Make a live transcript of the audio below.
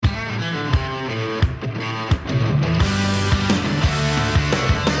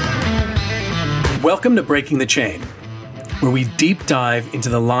Welcome to Breaking the Chain, where we deep dive into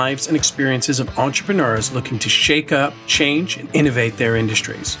the lives and experiences of entrepreneurs looking to shake up, change, and innovate their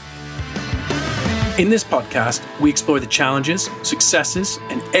industries. In this podcast, we explore the challenges, successes,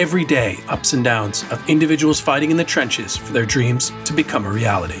 and everyday ups and downs of individuals fighting in the trenches for their dreams to become a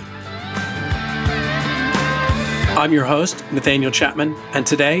reality. I'm your host, Nathaniel Chapman, and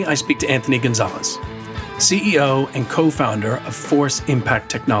today I speak to Anthony Gonzalez, CEO and co-founder of Force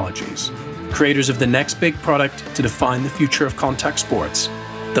Impact Technologies, creators of the next big product to define the future of contact sports,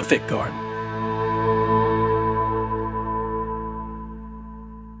 the FitGuard.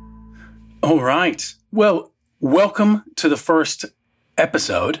 All right. Well, welcome to the first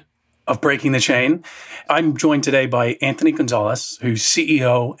episode of Breaking the Chain. I'm joined today by Anthony Gonzalez, who's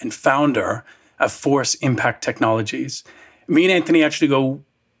CEO and founder of Force Impact Technologies. Me and Anthony actually go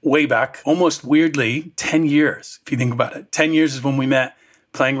way back, almost weirdly, 10 years, if you think about it. 10 years is when we met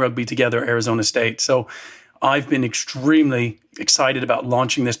playing rugby together at Arizona State. So I've been extremely excited about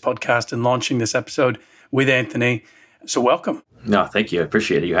launching this podcast and launching this episode with Anthony. So welcome. No, thank you. I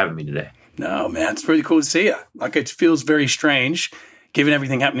appreciate you having me today. No, man, it's really cool to see you. Like, it feels very strange, given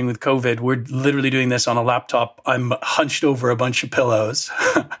everything happening with COVID. We're literally doing this on a laptop. I'm hunched over a bunch of pillows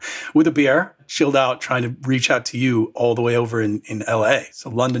with a beer, chilled out, trying to reach out to you all the way over in LA. So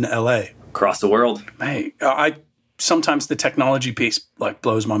London, LA. Across the world. Hey, sometimes the technology piece like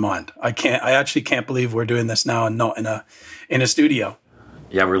blows my mind. I actually can't believe we're doing this now and not in a studio.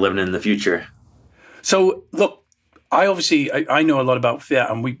 Yeah, we're living in the future. So look, I know a lot about Fit,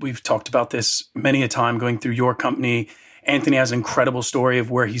 and we've talked about this many a time going through your company. Anthony has an incredible story of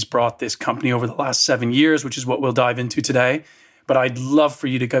where he's brought this company over the last 7 years, which is what we'll dive into today. But I'd love for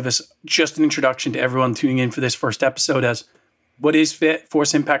you to give us just an introduction to everyone tuning in for this first episode as what is Fit,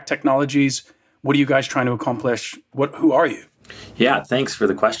 Force Impact Technologies? What are you guys trying to accomplish? Who are you? Yeah, thanks for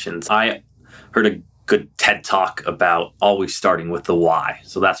the questions. I heard a good TED Talk about always starting with the why.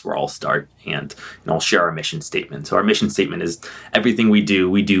 So that's where I'll start, and I'll share our mission statement. So our mission statement is everything we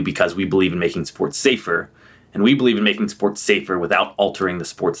do because we believe in making sports safer, and we believe in making sports safer without altering the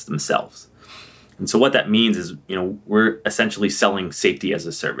sports themselves. And so what that means is, we're essentially selling safety as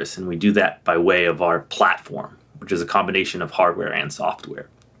a service, and we do that by way of our platform, which is a combination of hardware and software.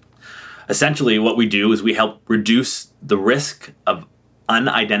 Essentially, what we do is we help reduce the risk of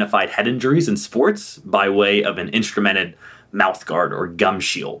unidentified head injuries in sports by way of an instrumented mouthguard or gum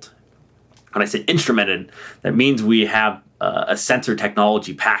shield. When I say instrumented, that means we have a sensor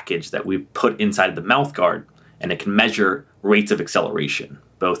technology package that we put inside the mouthguard, and it can measure rates of acceleration,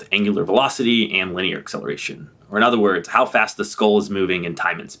 both angular velocity and linear acceleration. Or in other words, how fast the skull is moving in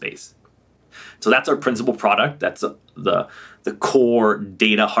time and space. So that's our principal product. That's the core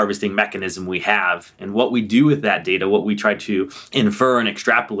data harvesting mechanism we have. And what we do with that data, what we try to infer and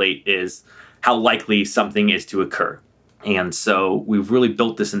extrapolate is how likely something is to occur. And so we've really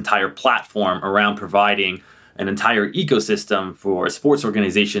built this entire platform around providing an entire ecosystem for a sports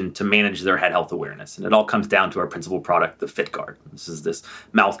organization to manage their head health awareness. And it all comes down to our principal product, the FitGuard. This is this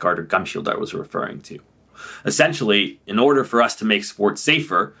mouth guard or gum shield I was referring to. Essentially, in order for us to make sports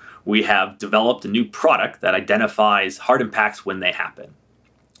safer, we have developed a new product that identifies hard impacts when they happen.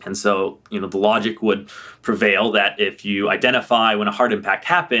 And so, the logic would prevail that if you identify when a hard impact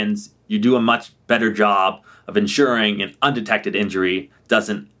happens, you do a much better job of ensuring an undetected injury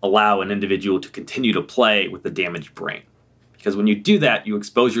doesn't allow an individual to continue to play with a damaged brain. Because when you do that, you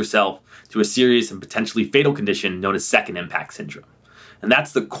expose yourself to a serious and potentially fatal condition known as second impact syndrome. And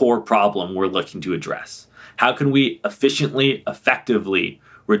that's the core problem we're looking to address. How can we efficiently, effectively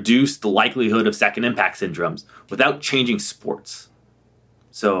reduce the likelihood of second impact syndromes without changing sports?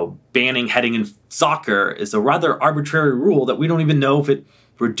 So banning heading in soccer is a rather arbitrary rule that we don't even know if it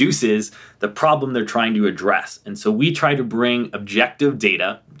reduces the problem they're trying to address. And so we try to bring objective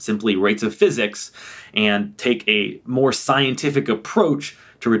data, simply rates of physics, and take a more scientific approach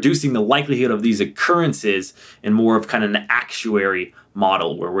to reducing the likelihood of these occurrences in more of kind of an actuary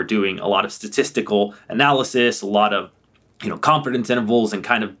model where we're doing a lot of statistical analysis, a lot of confidence intervals, and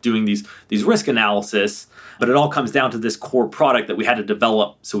kind of doing these risk analysis. But it all comes down to this core product that we had to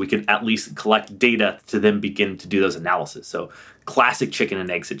develop so we could at least collect data to then begin to do those analysis. So classic chicken and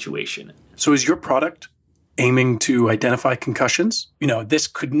egg situation. So is your product aiming to identify concussions? This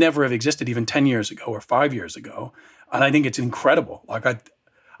could never have existed even 10 years ago or 5 years ago. And I think it's incredible. Like,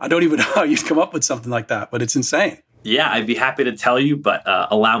 I don't even know how you'd come up with something like that, but it's insane. Yeah, I'd be happy to tell you, but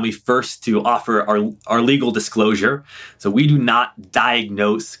allow me first to offer our legal disclosure. So we do not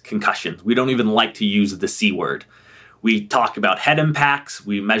diagnose concussions. We don't even like to use the C word. We talk about head impacts.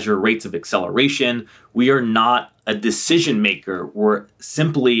 We measure rates of acceleration. We are not a decision maker. We're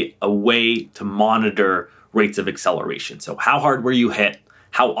simply a way to monitor rates of acceleration. So how hard were you hit?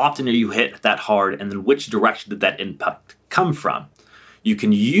 How often are you hit that hard? And then which direction did that impact come from? You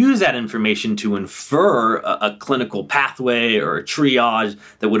can use that information to infer a clinical pathway or a triage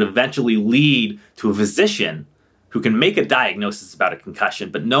that would eventually lead to a physician who can make a diagnosis about a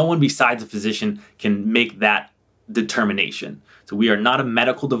concussion, but no one besides a physician can make that determination. So we are not a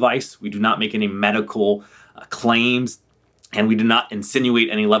medical device. We do not make any medical claims, and we do not insinuate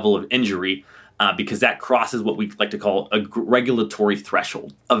any level of injury because that crosses what we like to call a regulatory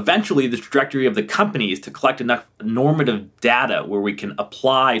threshold. Eventually, the trajectory of the company is to collect enough normative data where we can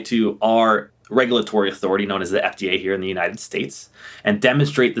apply to our regulatory authority, known as the FDA here in the United States, and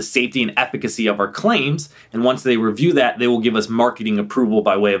demonstrate the safety and efficacy of our claims. And once they review that, they will give us marketing approval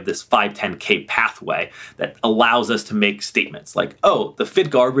by way of this 510K pathway that allows us to make statements like, oh, the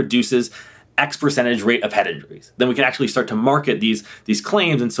FitGuard reduces X percentage rate of head injuries. Then we can actually start to market these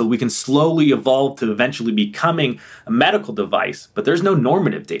claims. And so we can slowly evolve to eventually becoming a medical device, but there's no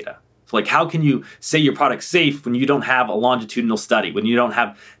normative data. So like, how can you say your product's safe when you don't have a longitudinal study, when you don't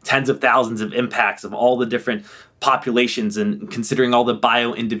have tens of thousands of impacts of all the different populations and considering all the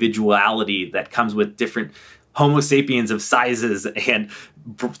bio-individuality that comes with different Homo sapiens of sizes and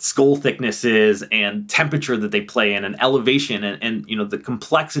skull thicknesses and temperature that they play in and elevation and you know, the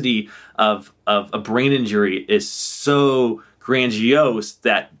complexity of a brain injury is so grandiose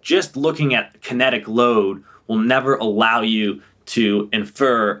that just looking at kinetic load will never allow you to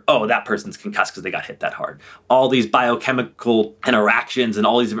infer, oh, that person's concussed because they got hit that hard. All these biochemical interactions and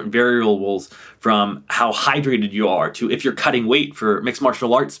all these different variables, from how hydrated you are to if you're cutting weight for mixed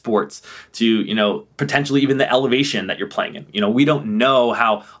martial arts sports to, you know, potentially even the elevation that you're playing in. You know, we don't know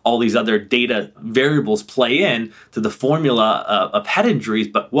how all these other data variables play in to the formula of head injuries,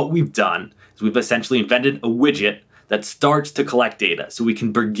 but what we've done is we've essentially invented a widget that starts to collect data so we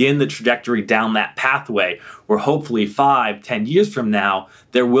can begin the trajectory down that pathway where hopefully 5-10 years from now,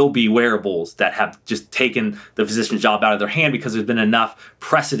 there will be wearables that have just taken the physician's job out of their hand because there's been enough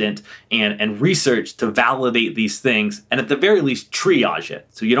precedent and research to validate these things and at the very least triage it.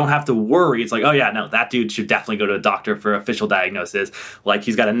 So you don't have to worry. It's like, oh yeah, no, that dude should definitely go to a doctor for official diagnosis. Like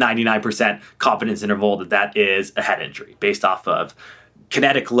he's got a 99% confidence interval that is a head injury based off of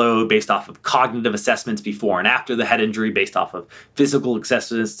kinetic load, based off of cognitive assessments before and after the head injury, based off of physical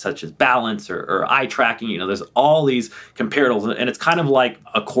assessments such as balance or eye tracking. You know, there's all these comparables, and it's kind of like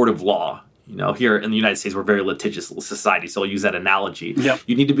a court of law. You know, here in the United States, we're a very litigious society, so I'll use that analogy. Yep.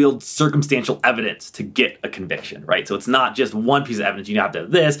 You need to build circumstantial evidence to get a conviction, right? So it's not just one piece of evidence. You have to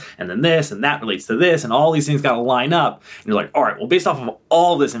have this, and then this, and that relates to this, and all these things got to line up. And you're like, all right, well, based off of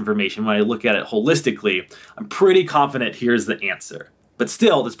all this information, when I look at it holistically, I'm pretty confident here's the answer. But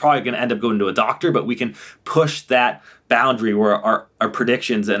still, that's probably going to end up going to a doctor, but we can push that boundary where our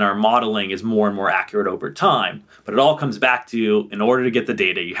predictions and our modeling is more and more accurate over time. But it all comes back to, in order to get the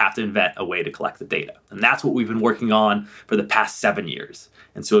data, you have to invent a way to collect the data. And that's what we've been working on for the past 7 years.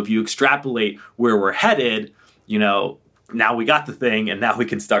 And so if you extrapolate where we're headed, you know, now we got the thing, and now we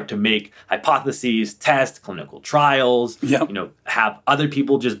can start to make hypotheses, test clinical trials, Yep. you know, have other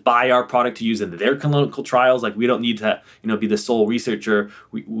people just buy our product to use in their clinical trials. Like we don't need to, you know, be the sole researcher.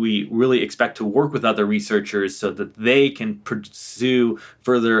 We really expect to work with other researchers so that they can pursue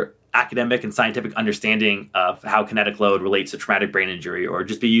further academic and scientific understanding of how kinetic load relates to traumatic brain injury, or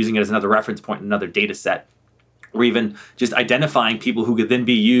just be using it as another reference point in another data set. Or even just identifying people who could then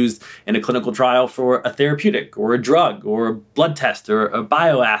be used in a clinical trial for a therapeutic or a drug or a blood test or a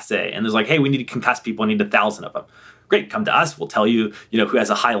bioassay. And there's like, hey, we need to concuss people. I need 1,000 of them. Great, come to us. We'll tell you, you know, who has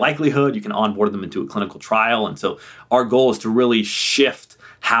a high likelihood. You can onboard them into a clinical trial. And so our goal is to really shift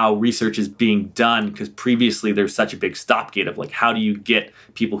how research is being done, because previously there's such a big stopgate of like, how do you get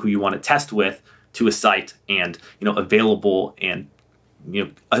people who you want to test with to a site and, you know, available and, you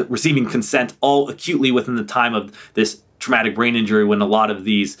know, receiving consent all acutely within the time of this traumatic brain injury, when a lot of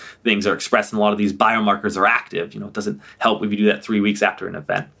these things are expressed and a lot of these biomarkers are active. You know, it doesn't help if you do that 3 weeks after an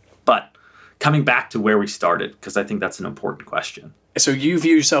event. But coming back to where we started, because I think that's an important question. So you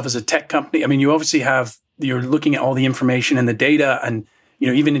view yourself as a tech company. I mean, you obviously you're looking at all the information and the data, and, you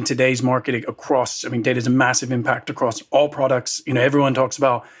know, even in today's market across, I mean, data is a massive impact across all products. You know, everyone talks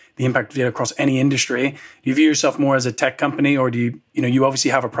about the impact of data across any industry. Do you view yourself more as a tech company, or do you obviously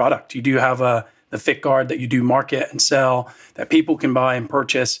have a product. You do have the FitGuard that you do market and sell that people can buy and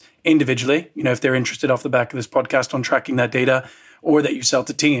purchase individually, you know, if they're interested off the back of this podcast on tracking that data, or that you sell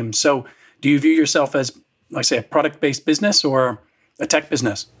to teams. So do you view yourself as, like I say, a product-based business or a tech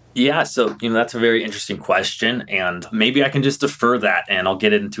business? Yeah, so that's a very interesting question, and maybe I can just defer that, and I'll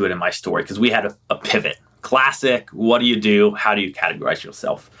get into it in my story because we had a pivot. Classic. What do you do? How do you categorize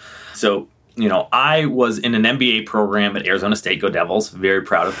yourself? So, I was in an MBA program at Arizona State. Go Devils! Very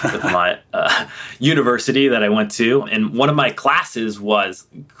proud of my university that I went to, and one of my classes was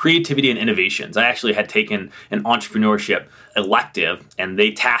creativity and innovations. I actually had taken an entrepreneurship elective, and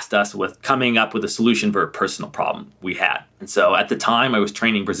they tasked us with coming up with a solution for a personal problem we had. And so at the time, I was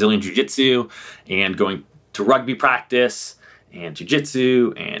training Brazilian Jiu-Jitsu and going to rugby practice and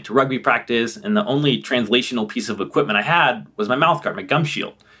Jiu-Jitsu and to rugby practice. And the only translational piece of equipment I had was my mouth guard, my gum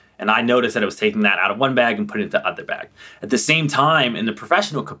shield. And I noticed that I was taking that out of one bag and putting it in the other bag. At the same time, in the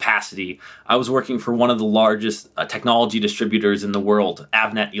professional capacity, I was working for one of the largest technology distributors in the world,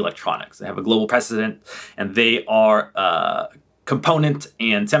 Avnet Electronics. They have a global president, and they are component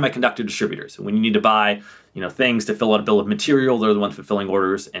and semiconductor distributors. And when you need to buy things to fill out a bill of material, they're the ones fulfilling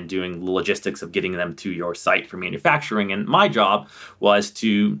orders and doing the logistics of getting them to your site for manufacturing. And my job was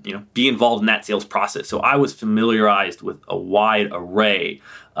to be involved in that sales process. So I was familiarized with a wide array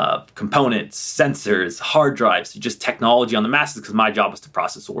of components, sensors, hard drives, just technology on the masses because my job was to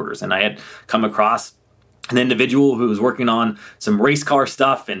process orders. And I had come across an individual who was working on some race car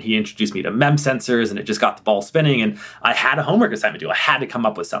stuff, and he introduced me to MEM sensors, and it just got the ball spinning. And I had a homework assignment to do. I had to come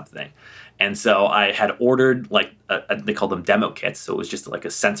up with something. And so I had ordered they called them demo kits. So it was just like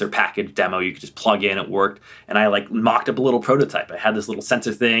a sensor package demo. You could just plug in, it worked. And I mocked up a little prototype. I had this little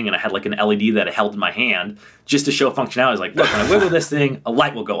sensor thing, and I had an LED that I held in my hand just to show functionality. I was like, look, when I wiggle this thing, a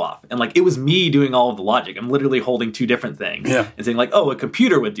light will go off. And it was me doing all of the logic. I'm literally holding two different things and saying a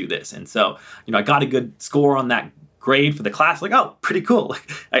computer would do this. And so, I got a good score on that grade for the class. Oh, pretty cool.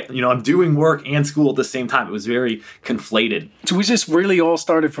 I'm doing work and school at the same time. It was very conflated. So was this really all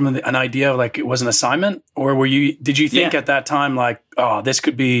started from an idea of it was an assignment, or did you think at that time this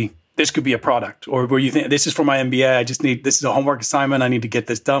could be a product, or were you think this is for my MBA? This is a homework assignment. I need to get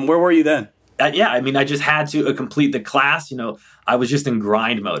this done. Where were you then? I just had to complete the class. I was just in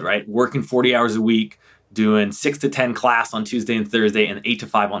grind mode, right? Working 40 hours a week, doing 6 to 10 class on Tuesday and Thursday and 8 to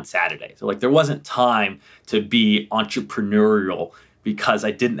 5 on Saturday. So there wasn't time to be entrepreneurial because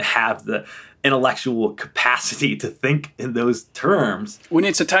I didn't have the intellectual capacity to think in those terms. When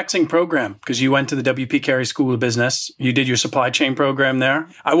it's a taxing program, because you went to the WP Carey School of Business, you did your supply chain program there.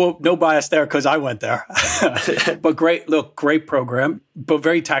 No bias there because I went there, but great program, but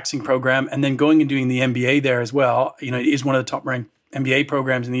very taxing program. And then going and doing the MBA there as well, it is one of the top ranked MBA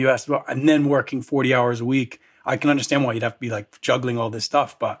programs in the US, and then working 40 hours a week. I can understand why you'd have to be juggling all this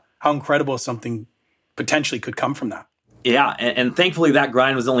stuff, but how incredible something potentially could come from that. Yeah, and thankfully that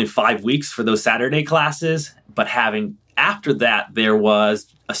grind was only 5 weeks for those Saturday classes, but after that, there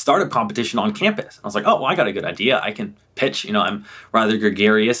was a startup competition on campus. I was like, I got a good idea. I can pitch. I'm rather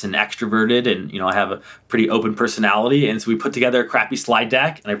gregarious and extroverted, and, I have a pretty open personality. And so we put together a crappy slide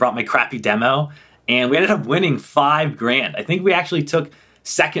deck, and I brought my crappy demo, and we ended up winning $5,000. I think we actually took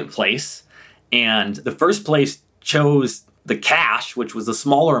second place, and the first place chose the cash, which was a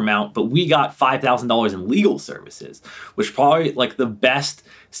smaller amount, but we got $5,000 in legal services, which probably the best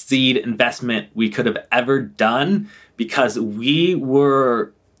seed investment we could have ever done because we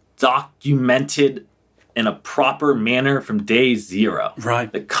were documented in a proper manner from day zero.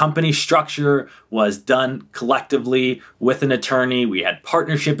 Right. The company structure was done collectively with an attorney. We had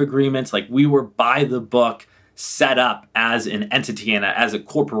partnership agreements. We were by the book, set up as an entity and as a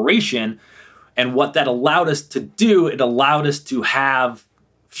corporation. And what that allowed us to do, it allowed us to have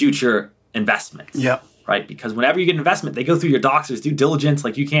future investments. Yeah. Right? Because whenever you get an investment, they go through your docs, there's due diligence.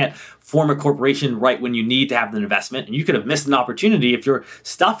 You can't form a corporation right when you need to have the investment. And you could have missed an opportunity if your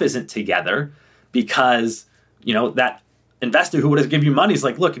stuff isn't together because, that investor who would have given you money is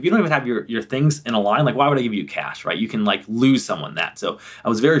look, if you don't even have your things in a line, why would I give you cash, right? You can lose someone that. So I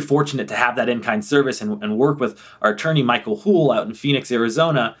was very fortunate to have that in-kind service and work with our attorney, Michael Houle, out in Phoenix,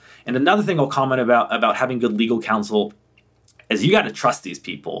 Arizona. And another thing I'll comment about having good legal counsel is you got to trust these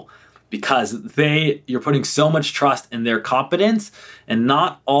people because you're putting so much trust in their competence, and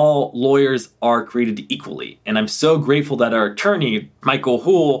not all lawyers are created equally. And I'm so grateful that our attorney, Michael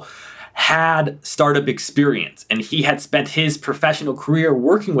Houle, had startup experience, and he had spent his professional career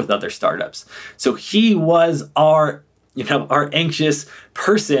working with other startups. So he was our anxious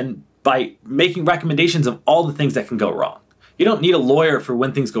person by making recommendations of all the things that can go wrong. You don't need a lawyer for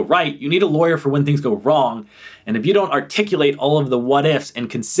when things go right. You need a lawyer for when things go wrong. And if you don't articulate all of the what ifs and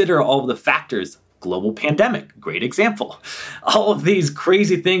consider all of the factors, global pandemic, great example. All of these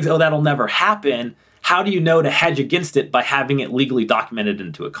crazy things, that'll never happen. how do you know to hedge against it? By having it legally documented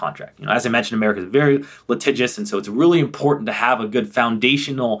into a contract. As I mentioned, America is very litigious, and so it's really important to have a good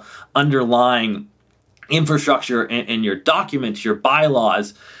foundational underlying infrastructure in your documents, your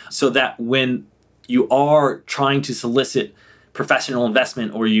bylaws, so that when you are trying to solicit professional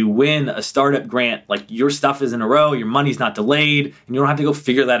investment or you win a startup grant, like your stuff is in a row, your money's not delayed, and you don't have to go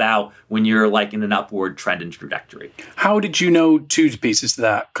figure that out when you're like in an upward trend and trajectory. How did you know two pieces to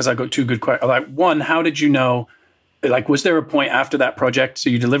that? Because I got two good questions. Like, one, how did you know, like, was there a point after that project? So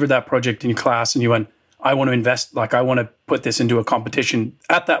you delivered that project in your class and you went, I want to invest, like, I want to put this into a competition.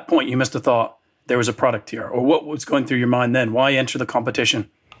 At that point, you must have thought there was a product here. Or what was going through your mind then? Why enter the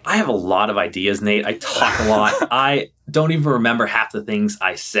competition? I have a lot of ideas, Nate. I talk a lot. I don't even remember half the things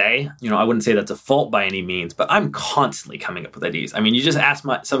I say. I wouldn't say that's a fault by any means, but I'm constantly coming up with ideas. I mean, you just ask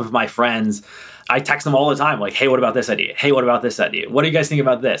some of my friends. I text them all the time, like, hey, what about this idea? Hey, what about this idea? What do you guys think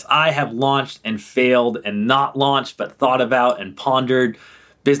about this? I have launched and failed and not launched, but thought about and pondered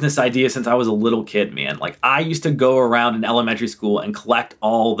business ideas since I was a little kid, man. Like, I used to go around in elementary school and collect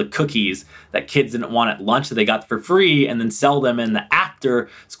all the cookies that kids didn't want at lunch that they got for free and then sell them in the after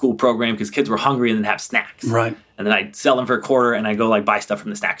school program because kids were hungry and then have snacks. Right. And then I'd sell them for $0.25 and I go like buy stuff from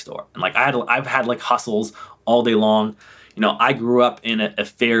the snack store. And like I've had like hustles all day long. I grew up in a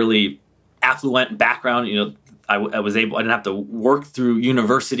fairly affluent background. I didn't have to work through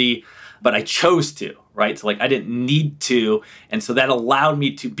university, but I chose to, right? So like I didn't need to. And so that allowed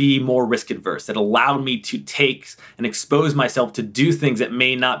me to be more risk adverse. That allowed me to take and expose myself to do things that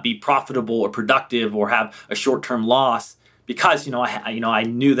may not be profitable or productive or have a short-term loss because, I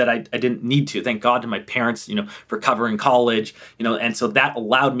knew that I didn't need to. Thank God to my parents, for covering college, and so that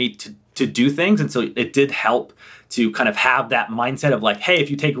allowed me to do things. And so it did help to kind of have that mindset of like, hey, if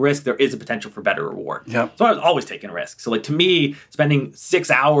you take risk, there is a potential for better reward. Yep. So I was always taking risks. So like to me, spending 6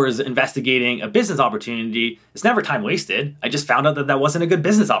 hours investigating a business opportunity, it's never time wasted. I just found out that wasn't a good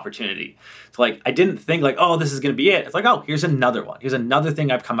business opportunity. So like, I didn't think like, oh, this is going to be it. It's like, oh, here's another one. Here's another thing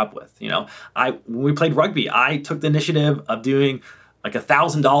I've come up with. When we played rugby, I took the initiative of doing like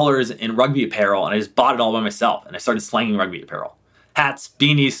 $1,000 in rugby apparel and I just bought it all by myself and I started slanging rugby apparel. Hats,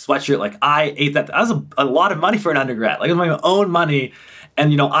 beanies, sweatshirt. Like I ate that. That was a lot of money for an undergrad. Like it was my own money.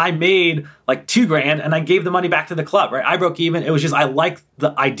 And, I made like $2,000 and I gave the money back to the club, right? I broke even. It was just, I liked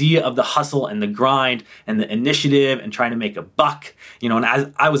the idea of the hustle and the grind and the initiative and trying to make a buck, and as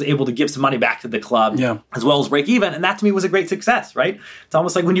I was able to give some money back to the club as well as break even. And that to me was a great success, right? It's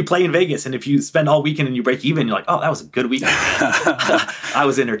almost like when you play in Vegas and if you spend all weekend and you break even, you're like, oh, that was a good weekend. I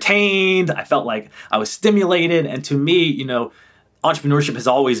was entertained. I felt like I was stimulated. And to me, entrepreneurship has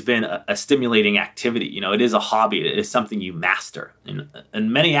always been a stimulating activity. It is a hobby. It is something you master.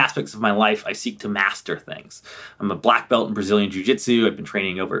 In many aspects of my life, I seek to master things. I'm a black belt in Brazilian Jiu-Jitsu. I've been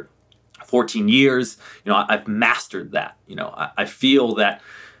training over 14 years. I've mastered that. I feel that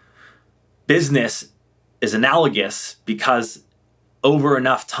business is analogous because over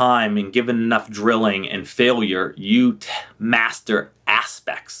enough time and given enough drilling and failure, you master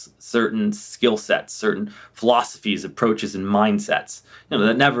aspects, certain skill sets, certain philosophies, approaches, and mindsets.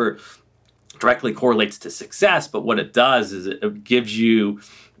 That never directly correlates to success, but what it does is it gives you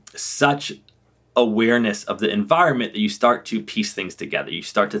such awareness of the environment that you start to piece things together. You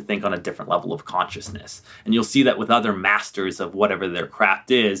start to think on a different level of consciousness. And you'll see that with other masters of whatever their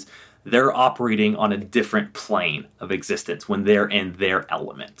craft is, they're operating on a different plane of existence when they're in their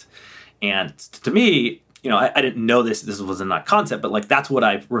element. And to me, I didn't know this wasn't a concept, but like that's what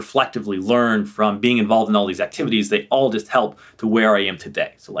I've reflectively learned from being involved in all these activities. They all just help to where I am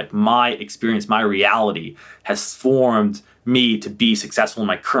today. So like my experience, my reality has formed me to be successful in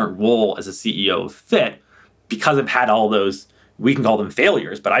my current role as a CEO of Fit because I've had all those, we can call them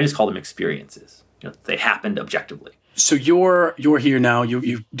failures, but I just call them experiences. They happened objectively. So you're here now,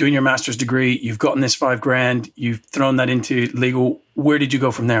 you're doing your master's degree, you've gotten this $5,000, you've thrown that into legal. Where did you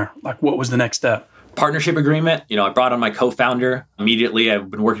go from there? Like what was the next step? Partnership agreement. I brought on my co-founder immediately.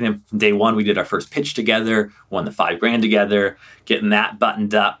 I've been working with him from day one. We did our first pitch together, won the $5,000 together, getting that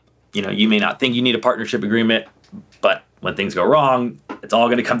buttoned up. You may not think you need a partnership agreement, but when things go wrong, it's all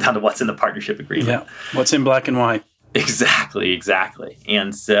going to come down to what's in the partnership agreement. Yeah, what's in black and white. Exactly.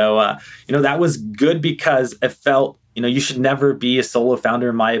 And so, that was good because it felt, you should never be a solo founder,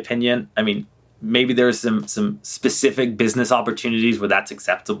 in my opinion. I mean, maybe there's some specific business opportunities where that's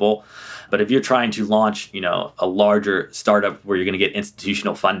acceptable. But if you're trying to launch, a larger startup where you're going to get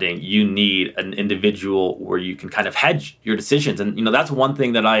institutional funding, you need an individual where you can kind of hedge your decisions. And, that's one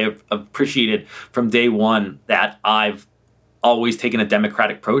thing that I have appreciated from day one, that I've always taken a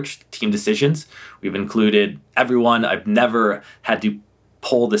democratic approach to team decisions. We've included everyone. I've never had to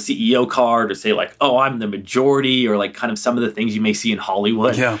pull the CEO card or say like, oh, I'm the majority, or like kind of some of the things you may see in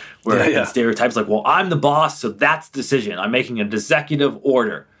Hollywood where it's stereotypes like, well, I'm the boss, so that's the decision. I'm making an executive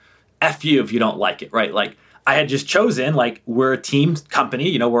order. F you if you don't like it, right? Like I had just chosen, like, we're a team company,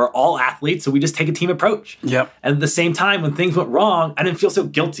 you know, we're all athletes, so we just take a team approach. Yep. And at the same time, when things went wrong, I didn't feel so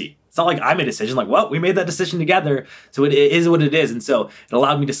guilty. It's not like I made a decision, like, well, we made that decision together, so it is what it is. And so it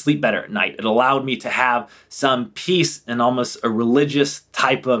allowed me to sleep better at night. It allowed me to have some peace and almost a religious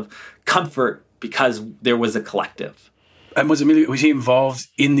type of comfort because there was a collective. And was he involved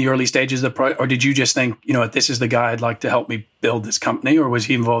in the early stages of the project, or did you just think, you know, this is the guy I'd like to help me build this company, or was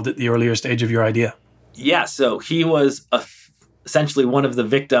he involved at the earlier stage of your idea? Yeah, so he was essentially one of the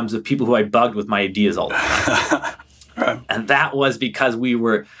victims of people who I bugged with my ideas all the time. Right. And that was because we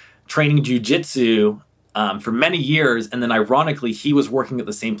were training jiu-jitsu for many years, and then ironically, he was working at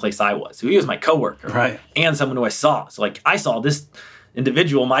the same place I was. So he was my coworker, right, and someone who I saw. So like I saw this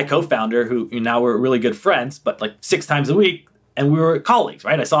individual, my co-founder, who now we're really good friends, but like 6 times a week, and we were colleagues,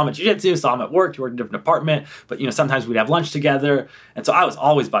 right? I saw him at jiu-jitsu, saw him at work, he worked in a different department, but you know, sometimes we'd have lunch together. And so I was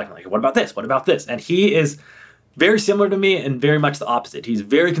always bugging, like, what about this? What about this? And he is very similar to me and very much the opposite. He's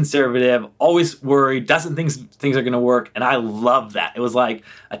very conservative, always worried, doesn't think things are going to work. And I love that. It was like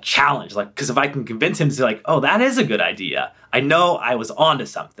a challenge, like, because if I can convince him to say like, oh, that is a good idea, I know I was onto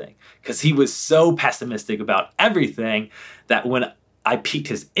something, because he was so pessimistic about everything that when I piqued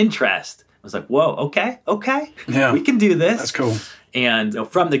his interest, I was like, whoa, okay, yeah, we can do this. That's cool. And you know,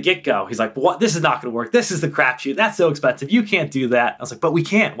 from the get-go, he's like, what? This is not going to work. This is the crapshoot. That's so expensive. You can't do that. I was like, but we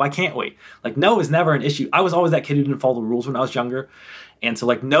can. Why can't we? Like, no is never an issue. I was always that kid who didn't follow the rules when I was younger. And so,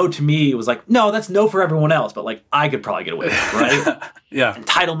 like, no to me was like, no, that's no for everyone else. But, like, I could probably get away with it, right? Yeah.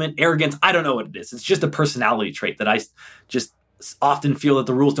 Entitlement, arrogance, I don't know what it is. It's just a personality trait that I just often feel that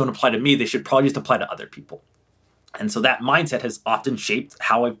the rules don't apply to me. They should probably just apply to other people. And so that mindset has often shaped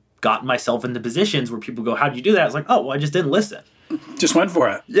how I've gotten myself into positions where people go, how'd you do that? I was like, oh, well, I just didn't listen. Just went for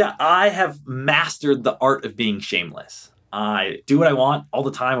it. Yeah, I have mastered the art of being shameless. I do what I want all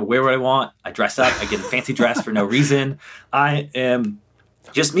the time. I wear what I want. I dress up. I get a fancy dress for no reason. I am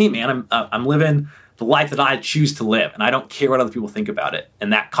just me, man. I'm living the life that I choose to live, and I don't care what other people think about it.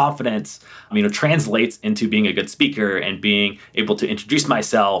 And that confidence, translates into being a good speaker and being able to introduce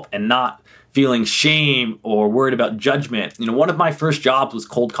myself and not feeling shame or worried about judgment. One of my first jobs was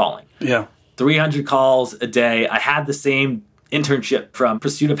cold calling. Yeah. 300 calls a day. I had the same internship from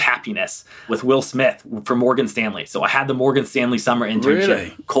Pursuit of Happiness with Will Smith from Morgan Stanley. So I had the Morgan Stanley summer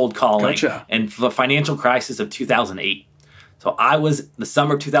internship, cold calling, and the financial crisis of 2008. So I was the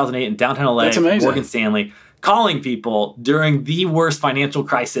summer of 2008 in downtown LA, Morgan Stanley, calling people during the worst financial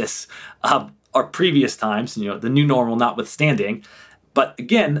crisis of our previous times, the new normal notwithstanding. But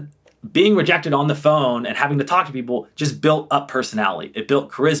again, being rejected on the phone and having to talk to people just built up personality. It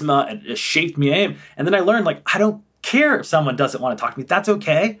built charisma and it shaped me in. And then I learned, I don't care if someone doesn't want to talk to me. That's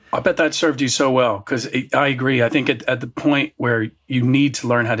okay. I bet that served you so well, because I agree. I think at the point where you need to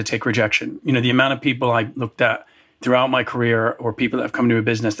learn how to take rejection, the amount of people I looked at throughout my career, or people that have come to a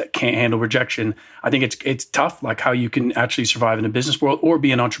business that can't handle rejection, I think it's tough, like how you can actually survive in the business world or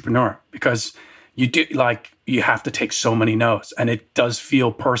be an entrepreneur, because you have to take so many no's, and it does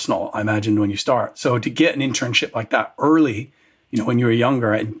feel personal, I imagine, when you start. So to get an internship like that early, when you were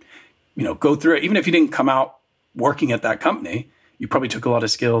younger, and go through it, even if you didn't come out working at that company, you probably took a lot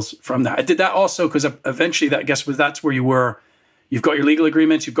of skills from that. I did that also because eventually that's where you were. You've got your legal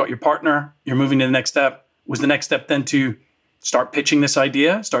agreements, you've got your partner, you're moving to the next step. Was the next step then to start pitching this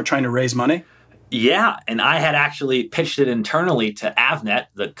idea, start trying to raise money? Yeah, and I had actually pitched it internally to Avnet,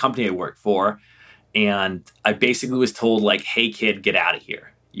 the company I worked for, and I basically was told, hey kid, get out of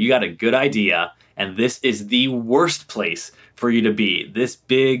here. You got a good idea, and this is the worst place for you to be. This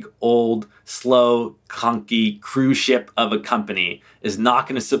big, old, slow, clunky cruise ship of a company is not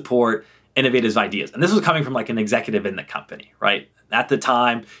going to support innovative ideas. And this was coming from an executive in the company, right? At the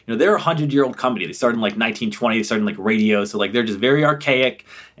time, they're a 100-year-old company. They started in 1920. They started in radio. So they're just very archaic.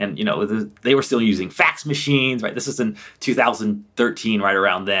 And, they were still using fax machines, right? This is in 2013, right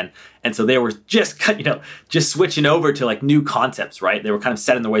around then. And so they were just switching over to new concepts, right? They were kind of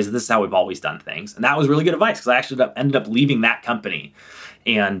set in their ways that this is how we've always done things. And that was really good advice, because I actually ended up leaving that company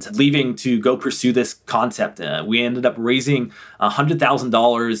and leaving to go pursue this concept. We ended up raising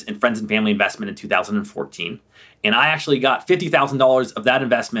 $100,000 in friends and family investment in 2014. And I actually got $50,000 of that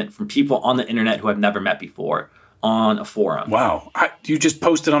investment from people on the internet who I've never met before on a forum. Wow. You just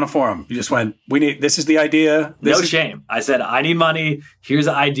posted on a forum. You just went, this is the idea. No shame. I said, I need money. Here's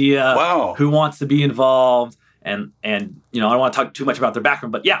the idea. Wow. Who wants to be involved? And I don't want to talk too much about their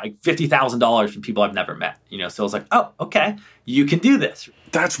background, but yeah, like $50,000 from people I've never met, so I was like, oh, okay, you can do this.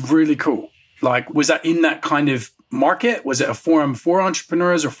 That's really cool. Like, was that in that kind of market? Was it a forum for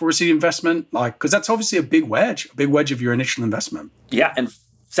entrepreneurs or for seed investment? Like, because that's obviously a big wedge of your initial investment. Yeah. And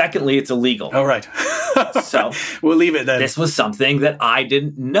secondly, it's illegal. Oh, right. So we'll leave it then. This was something that I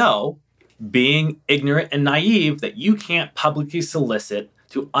didn't know, being ignorant and naive, that you can't publicly solicit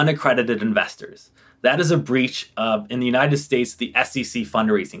to unaccredited investors. That is a breach of, in the United States, the SEC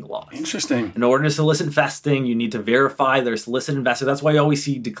fundraising laws. Interesting. In order to solicit investing, you need to verify they're solicited investors. That's why you always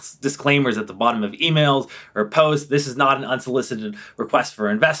see disclaimers at the bottom of emails or posts. This is not an unsolicited request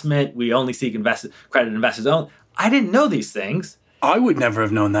for investment. We only seek accredited investors only. I didn't know these things. I would never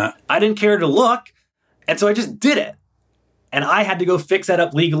have known that. I didn't care to look, and so I just did it. And I had to go fix that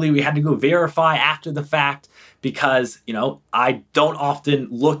up legally. We had to go verify after the fact because, I don't often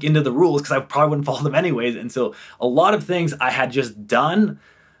look into the rules because I probably wouldn't follow them anyways. And so a lot of things I had just done,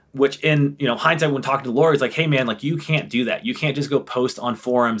 which in, hindsight, when talking to lawyers, like, hey, man, like, you can't do that. You can't just go post on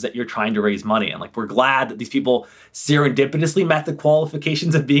forums that you're trying to raise money. And like, we're glad that these people serendipitously met the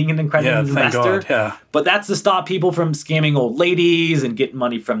qualifications of being an accredited investor. God, yeah. But that's to stop people from scamming old ladies and getting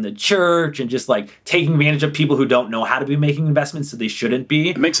money from the church and just like taking advantage of people who don't know how to be making investments, so they shouldn't be.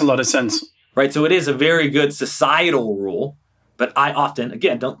 It makes a lot of sense. Right. So it is a very good societal rule, but I often,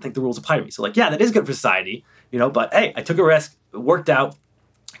 again, don't think the rules apply to me. So like, yeah, that is good for society, but hey, I took a risk, it worked out,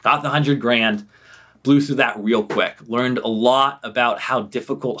 got the $100,000, blew through that real quick, learned a lot about how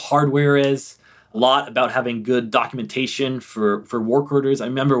difficult hardware is, a lot about having good documentation for work orders. I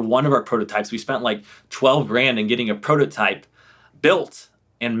remember one of our prototypes, we spent like $12,000 in getting a prototype built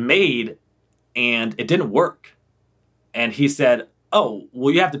and made, and it didn't work. And he said, oh,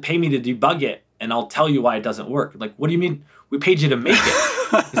 well, you have to pay me to debug it, and I'll tell you why it doesn't work. Like, what do you mean? We paid you to make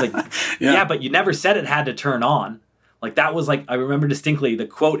it. He's like, yeah, but you never said it had to turn on. Like, that was like, I remember distinctly the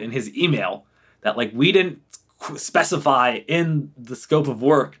quote in his email that like, we didn't specify in the scope of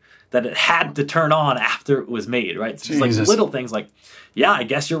work that it had to turn on after it was made, right? So it's like little things like, yeah, I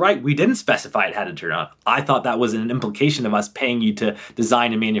guess you're right. We didn't specify it had to turn on. I thought that was an implication of us paying you to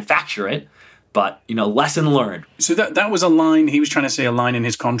design and manufacture it. But, lesson learned. So that was a line, he was trying to say a line in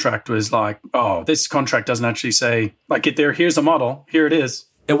his contract was like, oh, this contract doesn't actually say, like, here's a model, here it is.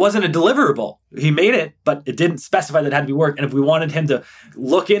 It wasn't a deliverable. He made it, but it didn't specify that it had to be work. And if we wanted him to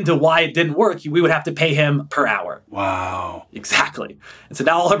look into why it didn't work, we would have to pay him per hour. Wow. Exactly. And so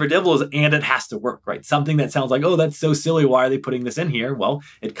now all ever did was, and it has to work, right? Something that sounds like, oh, that's so silly. Why are they putting this in here? Well,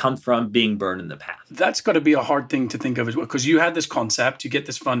 it comes from being burned in the past. That's got to be a hard thing to think of as well, because you had this concept, you get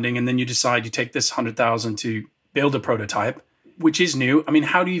this funding, and then you decide you take this $100,000 to build a prototype, which is new. I mean,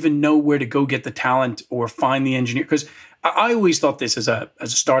 how do you even know where to go get the talent or find the engineer? Because I always thought this as a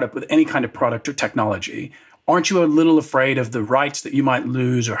startup with any kind of product or technology. Aren't you a little afraid of the rights that you might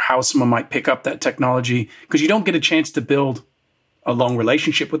lose or how someone might pick up that technology? Because you don't get a chance to build a long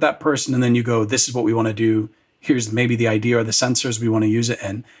relationship with that person. And then you go, this is what we want to do. Here's maybe the idea or the sensors we want to use it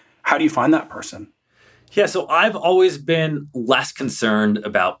in. How do you find that person? Yeah, so I've always been less concerned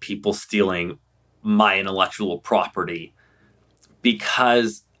about people stealing my intellectual property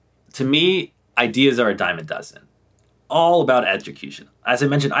because to me, ideas are a dime a dozen. All about execution. As I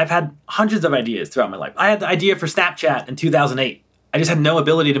mentioned, I've had hundreds of ideas throughout my life. I had the idea for Snapchat in 2008. I just had no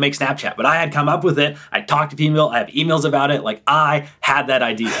ability to make Snapchat, but I had come up with it. I talked to people. I have emails about it. Like, I had that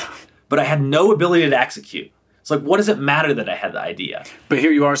idea, but I had no ability to execute. It's like, what does it matter that I had the idea? But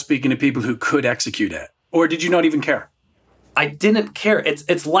here you are speaking to people who could execute it. Or did you not even care? I didn't care.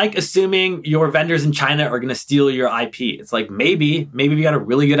 It's like assuming your vendors in China are going to steal your IP. It's like, maybe we got a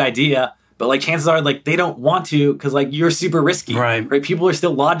really good idea, but like chances are like they don't want to because like you're super risky, right? People are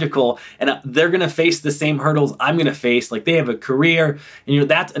still logical and they're going to face the same hurdles I'm going to face. Like they have a career and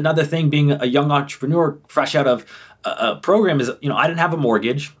that's another thing being a young entrepreneur fresh out of a program is, I didn't have a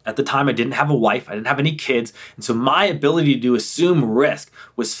mortgage at the time. I didn't have a wife. I didn't have any kids. And so my ability to assume risk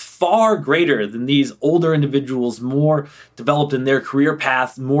was far greater than these older individuals, more developed in their career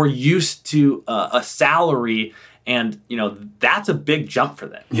paths, more used to a salary. And, that's a big jump for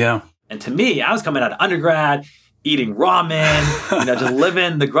them. Yeah. And to me, I was coming out of undergrad, eating ramen, just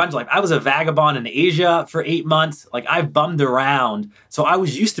living the grunge life. I was a vagabond in Asia for 8 months. Like I've bummed around. So I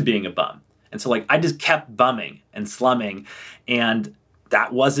was used to being a bum. And so like I just kept bumming and slumming. And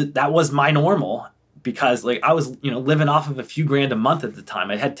that was my normal because like I was, living off of a few grand a month at the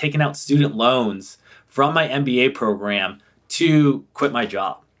time. I had taken out student loans from my MBA program to quit my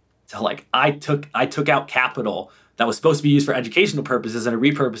job. So like I took out capital that was supposed to be used for educational purposes and I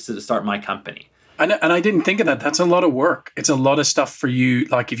repurposed it to start my company. And I didn't think of that. That's a lot of work. It's a lot of stuff for you.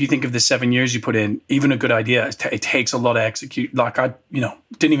 Like if you think of the 7 years you put in, even a good idea, it takes a lot to execute. Like I,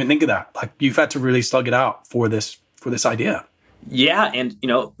 didn't even think of that. Like you've had to really slug it out for this idea. Yeah. And,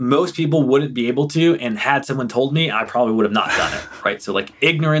 most people wouldn't be able to. And had someone told me, I probably would have not done it. Right. So like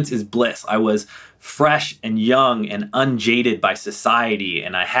ignorance is bliss. I was fresh and young and unjaded by society.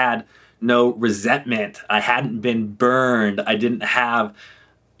 And I had no resentment. I hadn't been burned. I didn't have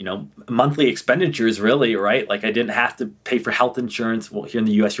monthly expenditures really, right? Like I didn't have to pay for health insurance. Well, here in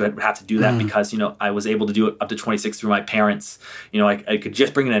the US, you would have to do that because, I was able to do it up to 26 through my parents. I could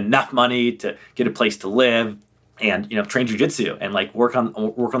just bring in enough money to get a place to live and, train jujitsu and like work on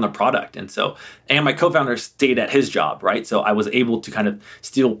the product. And my co-founder stayed at his job, right? So I was able to kind of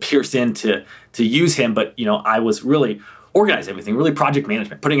still pierce in to use him. But, I was really organize everything, really project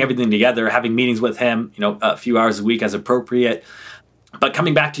management, putting everything together, having meetings with him, a few hours a week as appropriate. But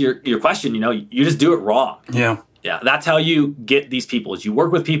coming back to your question, you just do it wrong. Yeah. Yeah. That's how you get these people is you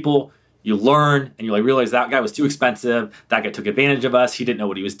work with people, you learn, and you like realize that guy was too expensive. That guy took advantage of us. He didn't know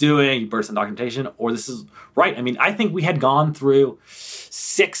what he was doing. He burst on documentation, or this is right. I mean, I think we had gone through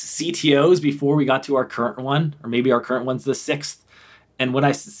 6 CTOs before we got to our current one, or maybe our current one's the 6th. And when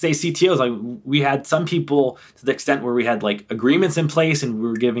I say CTOs, like we had some people to the extent where we had like agreements in place and we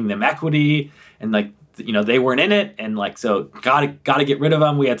were giving them equity and like, they weren't in it. And like, so gotta get rid of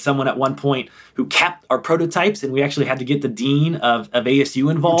them. We had someone at one point who kept our prototypes and we actually had to get the dean of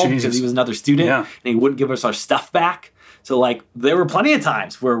ASU involved because he was another student and he wouldn't give us our stuff back. So like there were plenty of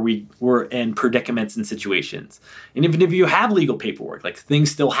times where we were in predicaments and situations. And even if you have legal paperwork, like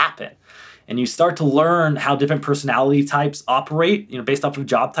things still happen. And you start to learn how different personality types operate, based off of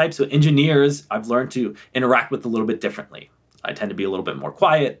job types. So engineers, I've learned to interact with a little bit differently. I tend to be a little bit more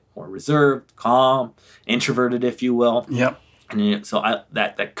quiet, more reserved, calm, introverted, if you will. Yep. And so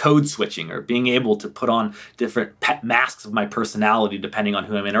that code switching or being able to put on different masks of my personality depending on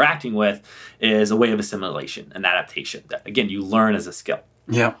who I'm interacting with is a way of assimilation and adaptation that, again, you learn as a skill.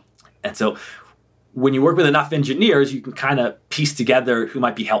 Yeah. And so when you work with enough engineers, you can kind of piece together who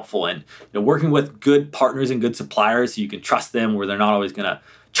might be helpful. And working with good partners and good suppliers, so you can trust them where they're not always going to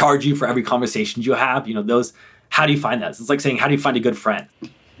charge you for every conversation you have. Those. How do you find that? It's like saying, how do you find a good friend?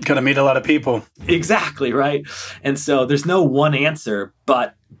 Got to meet a lot of people. Exactly, right? And so there's no one answer,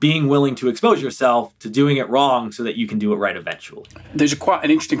 but being willing to expose yourself to doing it wrong so that you can do it right eventually. There's quite an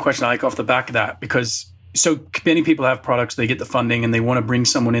interesting question I like off the back of that because so many people have products, they get the funding and they want to bring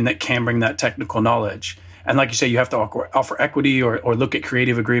someone in that can bring that technical knowledge. And like you say, you have to offer equity or look at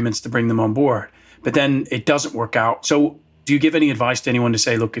creative agreements to bring them on board. But then it doesn't work out. So do you give any advice to anyone to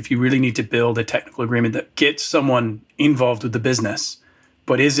say, look, if you really need to build a technical agreement that gets someone involved with the business,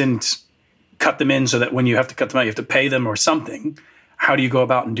 but isn't cut them in so that when you have to cut them out, you have to pay them or something, how do you go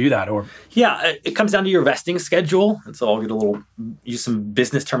about and do that? Or it comes down to your vesting schedule. And so I'll use some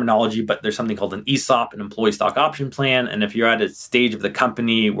business terminology, but there's something called an ESOP, an employee stock option plan. And if you're at a stage of the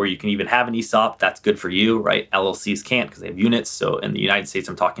company where you can even have an ESOP, that's good for you, right? LLCs can't because they have units. So in the United States,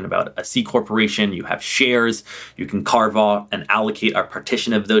 I'm talking about a C corporation. You have shares. You can carve off and allocate a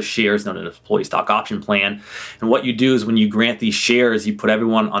partition of those shares known as an employee stock option plan. And what you do is when you grant these shares, you put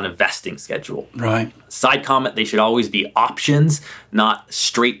everyone on a vesting schedule. Right. Side comment, they should always be options, not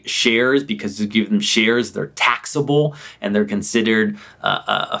straight shares, because you give them shares, they're taxable and they're considered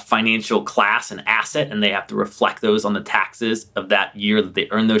a financial class, an asset, and they have to reflect those on the taxes of that year that they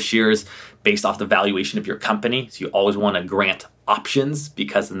earn those shares based off the valuation of your company. So you always want to grant options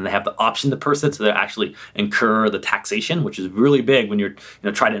because then they have the option to person, so they actually incur the taxation, which is really big when you're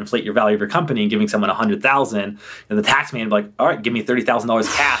trying to inflate your value of your company and giving someone $100,000, and the tax man will be like, all right, give me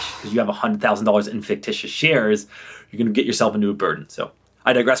 $30,000 cash because you have $100,000 in fictitious shares. You're going to get yourself into a burden. So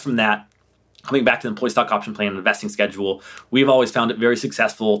I digress from that. Coming back to the employee stock option plan and the vesting schedule, we've always found it very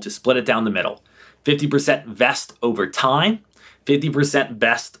successful to split it down the middle. 50% vest over time, 50%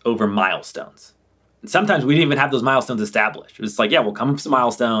 vest over milestones. And sometimes we didn't even have those milestones established. It was like, yeah, we'll come up with some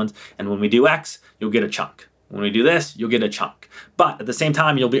milestones, and when we do X, you'll get a chunk. When we do this, you'll get a chunk. But at the same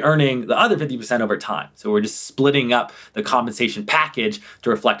time, you'll be earning the other 50% over time. So we're just splitting up the compensation package to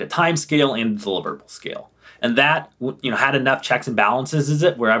reflect a time scale and a deliverable scale. And that had enough checks and balances,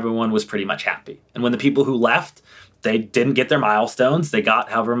 where everyone was pretty much happy. And when the people who left, they didn't get their milestones. They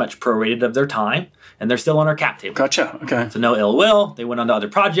got however much prorated of their time, and they're still on our cap table. Gotcha. Okay. So no ill will. They went on to other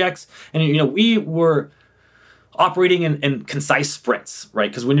projects. And, we were operating in concise sprints,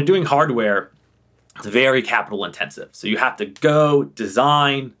 right? Because when you're doing hardware, it's very capital intensive. So you have to go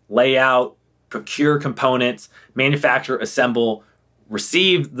design, lay out, procure components, manufacture, assemble,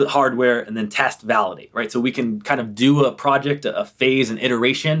 receive the hardware and then test, validate, right? So we can kind of do a project, a phase, an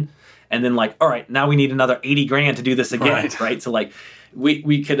iteration, and then like, all right, now we need another 80 grand to do this again, right? So like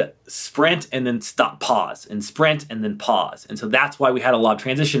we could sprint and then stop, pause, and sprint and then pause. And so that's why we had a lot of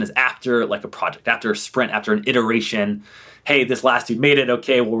transition is after like a project, after a sprint, after an iteration. Hey, this last dude made it.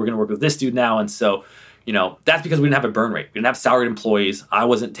 Okay, well, we're going to work with this dude now. And so, that's because we didn't have a burn rate. We didn't have salaried employees. I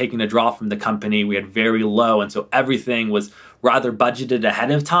wasn't taking a draw from the company. We had very low. And so everything was rather budgeted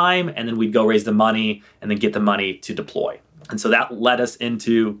ahead of time. And then we'd go raise the money and then get the money to deploy. And so that led us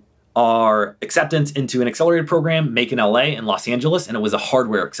into our acceptance into an accelerator program, Make in LA and Los Angeles, and it was a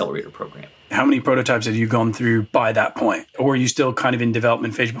hardware accelerator program. How many prototypes had you gone through by that point? Or were you still kind of in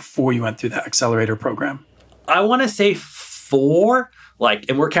development phase before you went through that accelerator program? I want to say 4,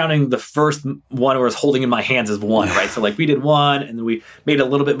 and we're counting the first one where I was holding in my hands as one, right? So we did one and then we made a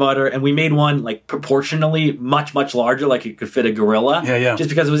little bit better and we made one proportionally much, much larger, like it could fit a gorilla. Yeah. Just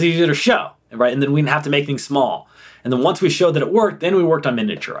because it was easier to show, right? And then we didn't have to make things small. And then once we showed that it worked, then we worked on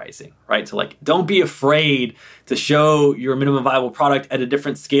miniaturizing, right? So don't be afraid to show your minimum viable product at a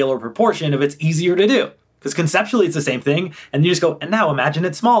different scale or proportion if it's easier to do. Because conceptually it's the same thing. And you just go, and now imagine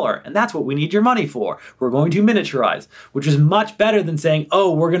it's smaller. And that's what we need your money for. We're going to miniaturize, which is much better than saying,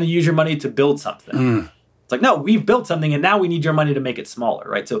 oh, we're going to use your money to build something. It's like, no, we've built something and now we need your money to make it smaller,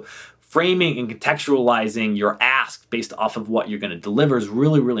 right? So framing and contextualizing your ask based off of what you're going to deliver is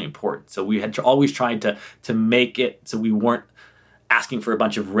really, really important. So we had always tried to make it so we weren't asking for a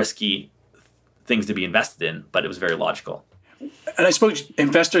bunch of risky things to be invested in, but it was very logical. And I suppose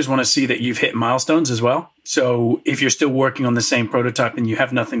investors want to see that you've hit milestones as well. So if you're still working on the same prototype and you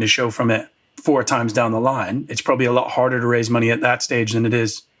have nothing to show from it 4 times down the line, it's probably a lot harder to raise money at that stage than it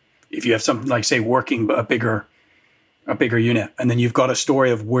is if you have something like, say, working but a bigger unit. And then you've got a story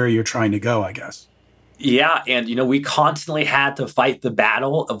of where you're trying to go, I guess. Yeah. And, we constantly had to fight the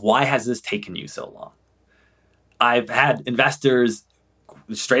battle of why has this taken you so long? I've had investors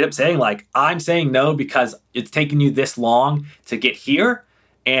straight up saying I'm saying no because it's taken you this long to get here.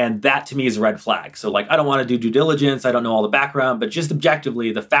 And that to me is a red flag. So I don't want to do due diligence. I don't know all the background, but just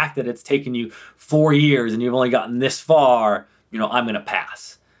objectively, the fact that it's taken you 4 years and you've only gotten this far, I'm going to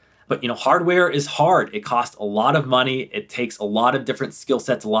pass. But, hardware is hard. It costs a lot of money. It takes a lot of different skill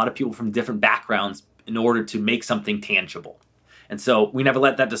sets, a lot of people from different backgrounds in order to make something tangible. And so we never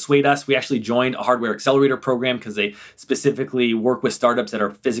let that dissuade us. We actually joined a hardware accelerator program because they specifically work with startups that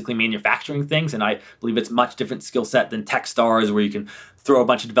are physically manufacturing things. And I believe it's much different skill set than Techstars, where you can throw a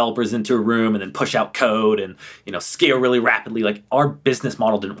bunch of developers into a room and then push out code and scale really rapidly. Our business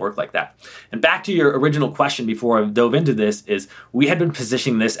model didn't work like that. And back to your original question before I dove into this is we had been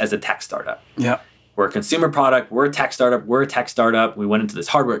positioning this as a tech startup. Yeah. We're a consumer product. We're a tech startup. We went into this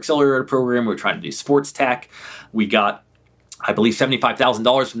hardware accelerator program. We were trying to do sports tech. We got, I believe,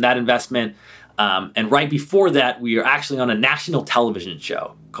 $75,000 from that investment. And right before that, we are actually on a national television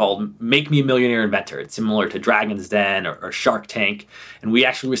show called Make Me a Millionaire Inventor. It's similar to Dragon's Den or Shark Tank. And we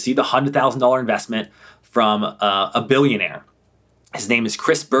actually received a $100,000 investment from a billionaire. His name is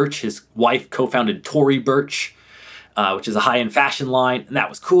Chris Birch. His wife co-founded Tory Burch, which is a high-end fashion line. And that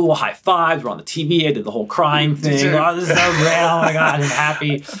was cool. High fives. We're on the TV. I did the whole crying thing. Oh, this is so great. Oh, my God. I'm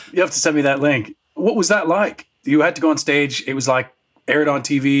happy. You have to send me that link. What was that like? You had to go on stage. It was aired on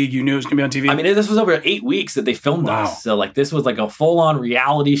TV. You knew it was going to be on TV. I mean, this was over 8 weeks that they filmed us. So this was a full-on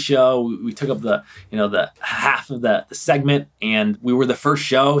reality show. We took up the half of the segment, and we were the first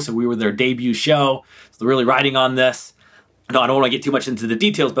show. So we were their debut show. So they're really riding on this. No, I don't want to get too much into the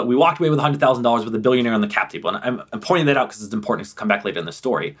details, but we walked away with $100,000 with a billionaire on the cap table. And I'm pointing that out because it's important to come back later in the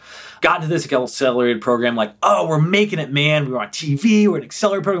story. Got into this accelerated program oh, we're making it, man. We were on TV. We're an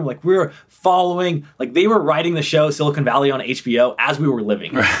accelerated program. We were following. They were writing the show Silicon Valley on HBO as we were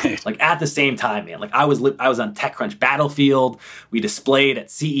living. Right. At the same time, man. I was on TechCrunch Battlefield. We displayed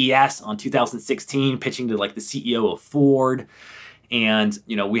at CES on 2016, pitching to the CEO of Ford. And,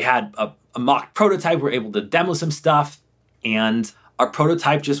 we had a mock prototype. We were able to demo some stuff. And our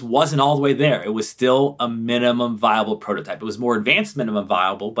prototype just wasn't all the way there. It was still a minimum viable prototype. It was more advanced minimum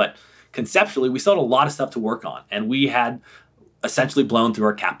viable, but conceptually, we still had a lot of stuff to work on. And we had essentially blown through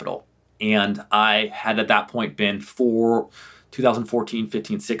our capital. And I had at that point been for 2014,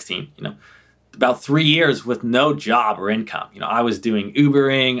 15, 16, about 3 years with no job or income. I was doing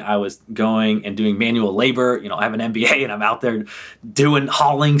Ubering. I was going and doing manual labor. I have an MBA and I'm out there doing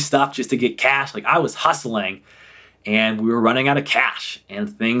hauling stuff just to get cash. I was hustling. And we were running out of cash, and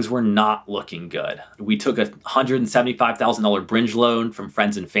things were not looking good. We took a $175,000 bridge loan from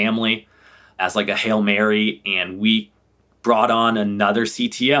friends and family as a Hail Mary, and we brought on another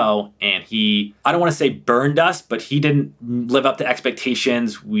CTO, and he, I don't want to say burned us, but he didn't live up to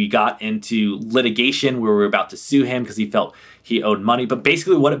expectations. We got into litigation where we were about to sue him because he felt he owed money. But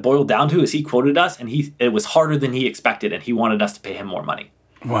basically what it boiled down to is he quoted us, and it was harder than he expected, and he wanted us to pay him more money.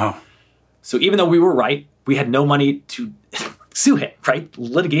 Wow. So even though we were right, we had no money to sue him, right?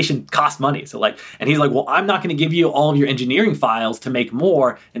 Litigation costs money. And he's like, well, I'm not going to give you all of your engineering files to make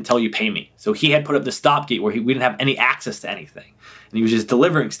more until you pay me. So he had put up the stop gate where we didn't have any access to anything. And he was just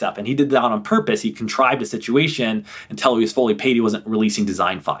delivering stuff. And he did that on purpose. He contrived a situation until he was fully paid. He wasn't releasing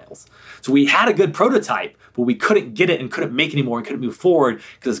design files. So we had a good prototype, but we couldn't get it and couldn't make any more and couldn't move forward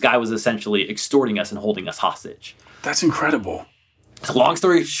because this guy was essentially extorting us and holding us hostage. That's incredible. So long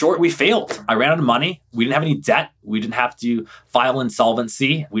story short, we failed. I ran out of money. We didn't have any debt. We didn't have to file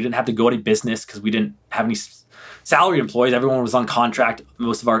insolvency. We didn't have to go into business because we didn't have any salaried employees. Everyone was on contract.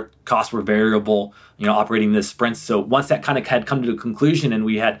 Most of our costs were variable, operating the sprints. So once that kind of had come to a conclusion and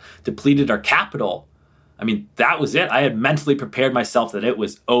we had depleted our capital, that was it. I had mentally prepared myself that it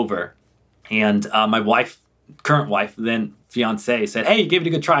was over. And my current wife, then fiance, said, hey, you gave it a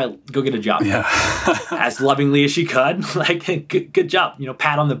good try. Go get a job. Yeah. As lovingly as she could. Good job.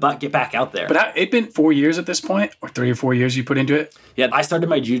 Pat on the butt, get back out there. But it'd been 4 years at this point, or 3 or 4 years you put into it? Yeah, I started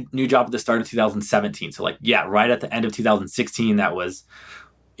my new job at the start of 2017. So right at the end of 2016, that was,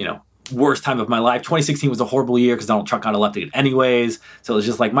 worst time of my life. 2016 was a horrible year because Donald Trump got elected anyways. So it was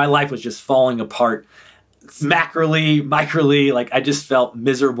just my life was just falling apart. Macroly, microly, I just felt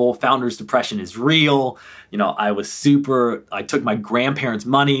miserable. Founder's depression is real. I took my grandparents'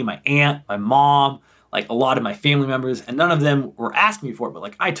 money, my aunt, my mom, a lot of my family members, and none of them were asking me for it,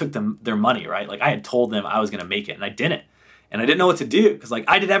 but I took their money, right? I had told them I was going to make it and I didn't. And I didn't know what to do because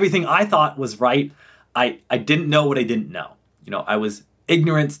I did everything I thought was right. I didn't know what I didn't know. I was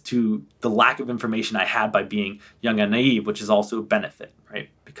ignorant to the lack of information I had by being young and naive, which is also a benefit, right?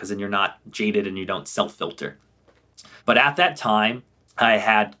 Because then you're not jaded and you don't self-filter. But at that time, I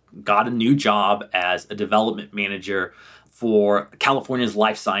had got a new job as a development manager for California's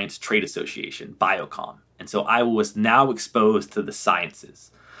Life Science Trade Association, Biocom. And so I was now exposed to the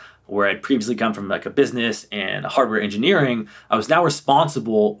sciences. Where I'd previously come from a business and hardware engineering, I was now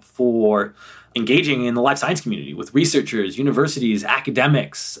responsible for engaging in the life science community with researchers, universities,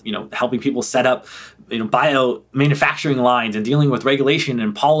 academics, helping people set up, bio manufacturing lines and dealing with regulation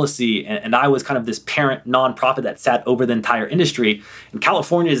and policy. And I was kind of this parent nonprofit that sat over the entire industry. And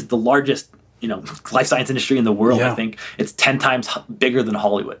California is the largest, life science industry in the world. Yeah. I think it's 10 times bigger than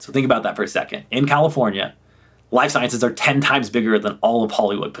Hollywood. So think about that for a second. In California, life sciences are 10 times bigger than all of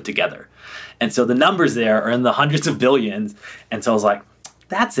Hollywood put together. And so the numbers there are in the hundreds of billions. And so I was like,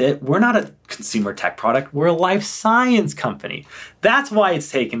 that's it. We're not a consumer tech product. We're a life science company. That's why it's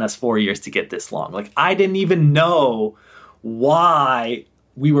taken us 4 years to get this long. I didn't even know why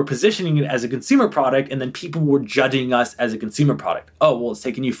we were positioning it as a consumer product, and then people were judging us as a consumer product. Oh, well, it's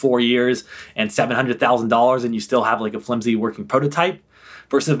taken you 4 years and $700,000 and you still have a flimsy working prototype.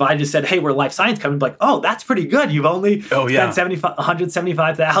 Versus if I just said, hey, we're a life science company, oh, that's pretty good. You've only spent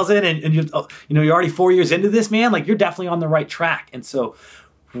 $175,000 and you're already 4 years into this, man. You're definitely on the right track. And so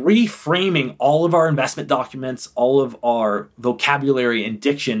reframing all of our investment documents, all of our vocabulary and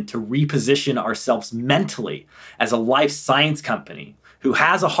diction to reposition ourselves mentally as a life science company who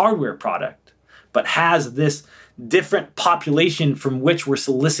has a hardware product, but has this different population from which we're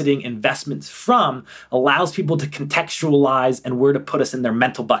soliciting investments from, allows people to contextualize and where to put us in their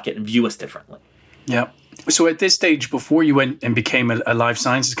mental bucket and view us differently. Yeah. So at this stage, before you went and became a life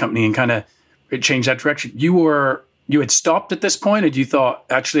sciences company and kind of changed that direction, you had stopped at this point, and you thought,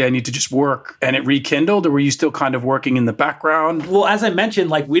 actually, I need to just work, and it rekindled, or were you still kind of working in the background? Well, as I mentioned,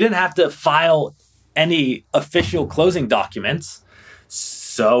 we didn't have to file any official closing documents.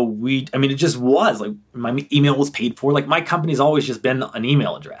 So it just was my email was paid for. My company's always just been an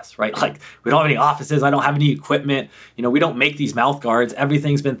email address, right? We don't have any offices. I don't have any equipment. We don't make these mouth guards.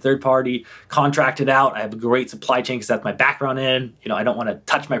 Everything's been third party contracted out. I have a great supply chain because that's my background in. I don't want to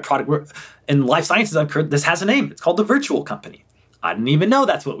touch my product. In life sciences, this has a name. It's called the Virtual Company. I didn't even know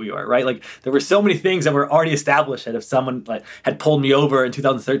that's what we were, right? There were so many things that were already established that if someone had pulled me over in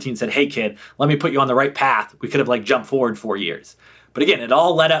 2013 and said, hey kid, let me put you on the right path, we could have jumped forward 4 years. But again, it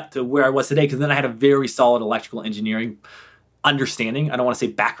all led up to where I was today because then I had a very solid electrical engineering understanding. I don't want to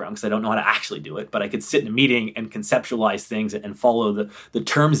say background because I don't know how to actually do it, but I could sit in a meeting and conceptualize things and follow the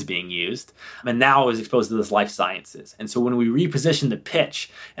terms being used. And now I was exposed to this life sciences. And so when we repositioned the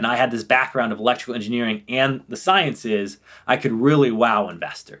pitch and I had this background of electrical engineering and the sciences, I could really wow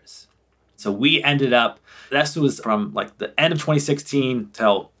investors. So we ended up, this was from the end of 2016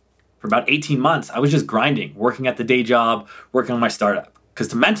 till for about 18 months, I was just grinding, working at the day job, working on my startup.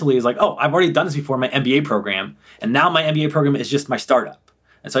 Because mentally, it's like, oh, I've already done this before in my MBA program. And now my MBA program is just my startup.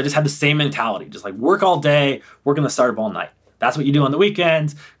 And so I just had the same mentality, just like work all day, work on the startup all night. That's what you do on the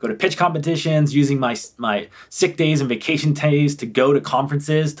weekends, go to pitch competitions, using my sick days and vacation days to go to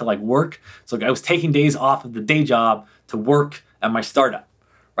conferences to like work. So like I was taking days off of the day job to work at my startup,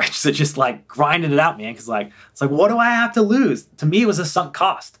 right? So just like grinding it out, man. Cause like, it's like, what do I have to lose? To me, it was a sunk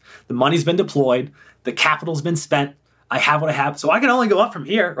cost. The money's been deployed. The capital's been spent. I have what I have. So I can only go up from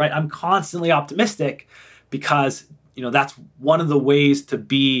here, right? I'm constantly optimistic because, that's one of the ways to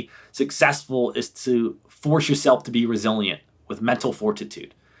be successful is to force yourself to be resilient with mental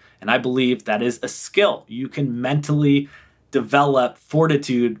fortitude. And I believe that is a skill. You can mentally develop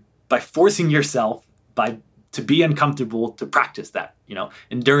fortitude by forcing yourself to be uncomfortable, to practice that.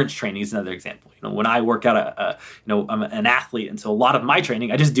 Endurance training is another example. When I work out, I'm an athlete. And so a lot of my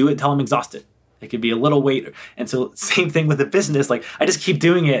training, I just do it until I'm exhausted. It could be a little weight. And so same thing with the business. Like I just keep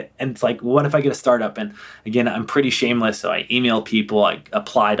doing it. And it's like, what if I get a startup? And again, I'm pretty shameless. So I email people. I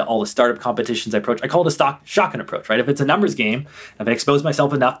apply to all the startup competitions I approach. I call it a shotgun approach, right? If it's a numbers game, if I expose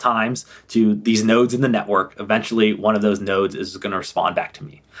myself enough times to these nodes in the network, eventually one of those nodes is going to respond back to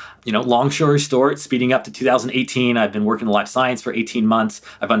me. Long story short, speeding up to 2018, I've been working in life science for 18 months.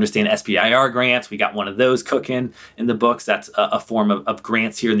 I've understand SBIR grants. We got one of those cooking in the books. That's a form of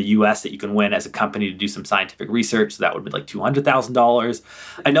grants here in the US that you can win as a company to do some scientific research. So that would be like $200,000.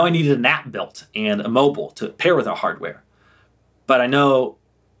 I know I needed an app built and a mobile to pair with our hardware, but I know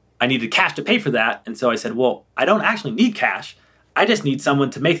I needed cash to pay for that. And so I said, well, I don't actually need cash. I just need someone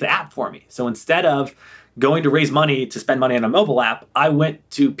to make the app for me. So instead of going to raise money to spend money on a mobile app, I went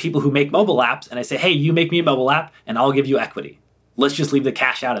to people who make mobile apps and I say, hey, you make me a mobile app and I'll give you equity. Let's just leave the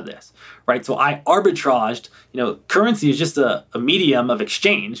cash out of this, right? So I arbitraged, currency is just a medium of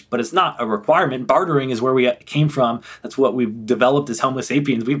exchange, but it's not a requirement. Bartering is where we came from. That's what we've developed as Homo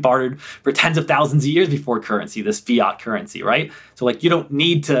sapiens. We've bartered for tens of thousands of years before currency, this fiat currency, right? So like you don't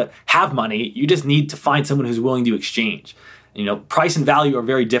need to have money. You just need to find someone who's willing to exchange. Price and value are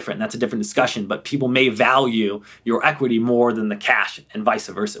very different. That's a different discussion, but people may value your equity more than the cash and vice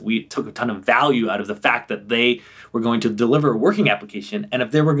versa. We took a ton of value out of the fact that they were going to deliver a working application. And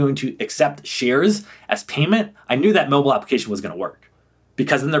if they were going to accept shares as payment, I knew that mobile application was going to work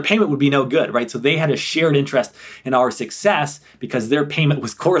because then their payment would be no good, right? So they had a shared interest in our success because their payment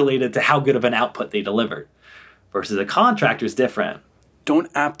was correlated to how good of an output they delivered versus a contractor is different. Don't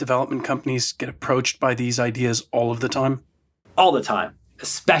app development companies get approached by these ideas all of the time? All the time,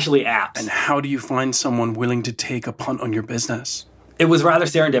 especially apps. And how do you find someone willing to take a punt on your business? It was rather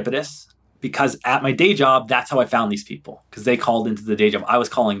serendipitous because at my day job, that's how I found these people because they called into the day job. I was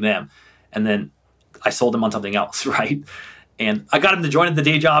calling them and then I sold them on something else, right? And I got them to join the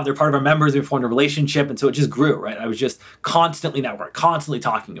day job. They're part of our members. We formed a relationship. And so it just grew, right? I was just constantly networking, constantly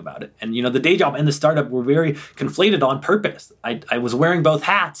talking about it. And, the day job and the startup were very conflated on purpose. I was wearing both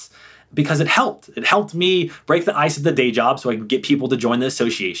hats because it helped. It helped me break the ice of the day job so I could get people to join the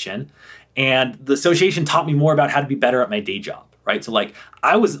association. And the association taught me more about how to be better at my day job, right? So like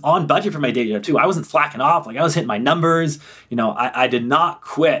I was on budget for my day job too. I wasn't slacking off. Like I was hitting my numbers. I did not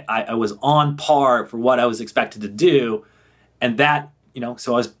quit. I was on par for what I was expected to do. And that,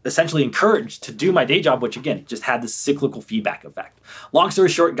 so I was essentially encouraged to do my day job, which again, just had this cyclical feedback effect. Long story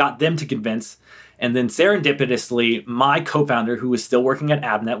short, got them to convince. And then serendipitously, my co-founder, who was still working at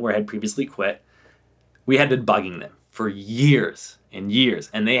Avnet, where I had previously quit, we had been bugging them for years and years.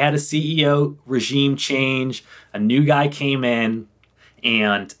 And they had a CEO regime change. A new guy came in.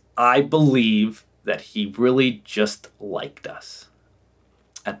 And I believe that he really just liked us.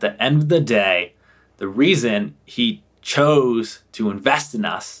 At the end of the day, the reason he chose to invest in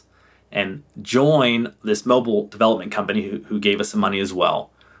us and join this mobile development company who gave us some money as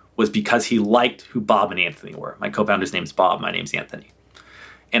well was because he liked who Bob and Anthony were. My co-founder's name's Bob, my name's Anthony.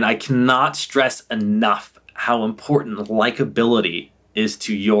 And I cannot stress enough how important likability is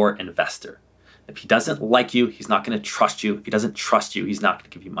to your investor. If he doesn't like you, he's not going to trust you. If he doesn't trust you, he's not going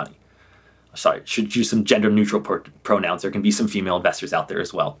to give you money. Sorry, should use some gender neutral pronouns. There can be some female investors out there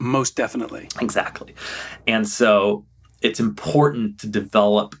as well. Most definitely. Exactly. And so it's important to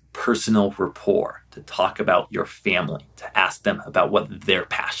develop personal rapport, to talk about your family, to ask them about what they're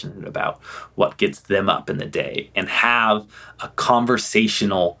passionate about, what gets them up in the day, and have a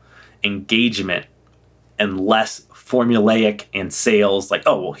conversational engagement and less formulaic in sales, like,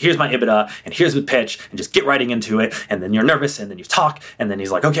 oh, well, here's my EBITDA and here's the pitch and just get writing into it. And then you're nervous and then you talk and then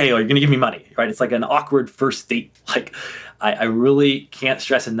he's like, okay, oh, you're going to give me money, right? It's like an awkward first date. Like, I really can't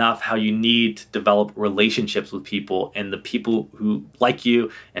stress enough how you need to develop relationships with people, and the people who like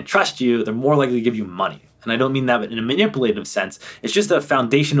you and trust you, they're more likely to give you money. And I don't mean that in a manipulative sense. It's just a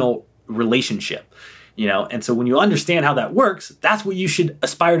foundational relationship. And so when you understand how that works, that's what you should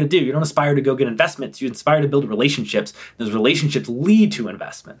aspire to do. You don't aspire to go get investments. You aspire to build relationships. Those relationships lead to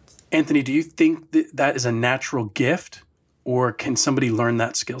investments. Anthony, do you think that is a natural gift, or can somebody learn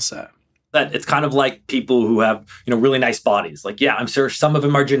that skill set? That it's kind of like people who have, really nice bodies. Like, yeah, I'm sure some of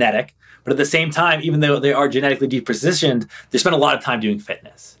them are genetic, but at the same time, even though they are genetically depositioned, they spend a lot of time doing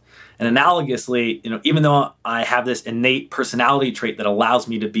fitness. And analogously, even though I have this innate personality trait that allows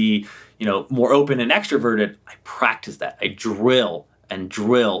me to be, more open and extroverted, I practice that. I drill and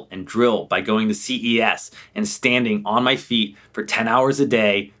drill and drill by going to CES and standing on my feet for 10 hours a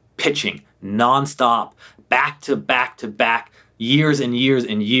day, pitching nonstop, back to back to back, years and years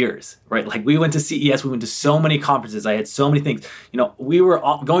and years, right? Like, we went to CES, we went to so many conferences, I had so many things. We were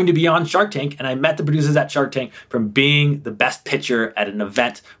going to be on Shark Tank, and I met the producers at Shark Tank from being the best pitcher at an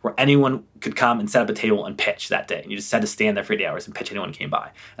event where anyone could come and set up a table and pitch that day. And you just had to stand there for 8 hours and pitch anyone who came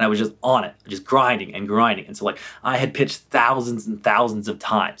by. And I was just on it, just grinding and grinding. And so, I had pitched thousands and thousands of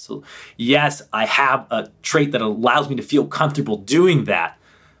times. So yes, I have a trait that allows me to feel comfortable doing that.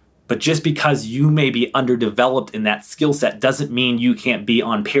 But just because you may be underdeveloped in that skill set doesn't mean you can't be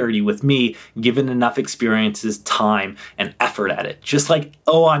on parity with me, given enough experiences, time, and effort at it. Just like,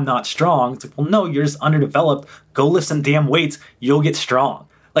 oh, I'm not strong. It's like, well, no, you're just underdeveloped. Go lift some damn weights. You'll get strong.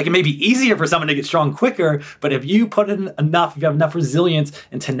 Like, it may be easier for someone to get strong quicker, but if you put in enough, if you have enough resilience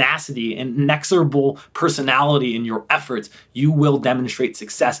and tenacity and inexorable personality in your efforts, you will demonstrate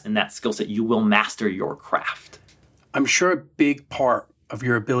success in that skill set. You will master your craft. I'm sure a big part of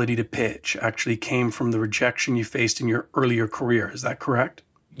your ability to pitch actually came from the rejection you faced in your earlier career. Is that correct?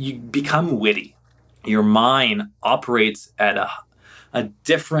 You become witty. Your mind operates at a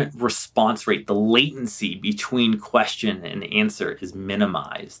different response rate. The latency between question and answer is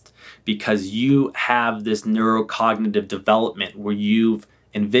minimized because you have this neurocognitive development where you've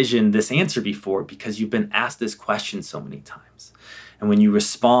envisioned this answer before because you've been asked this question so many times. And when you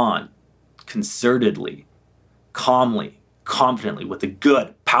respond concertedly, calmly, confidently, with a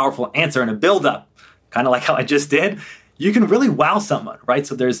good, powerful answer and a build-up, kind of like how I just did, you can really wow someone, right?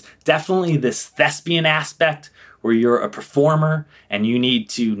 So there's definitely this thespian aspect where you're a performer and you need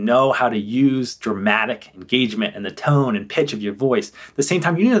to know how to use dramatic engagement and the tone and pitch of your voice. At the same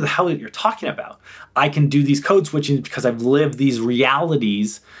time, you know the hell that you're talking about. I can do these code switching because I've lived these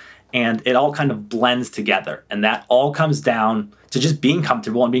realities, and it all kind of blends together. And that all comes down to just being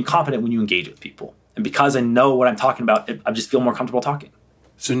comfortable and being confident when you engage with people. And because I know what I'm talking about, I just feel more comfortable talking.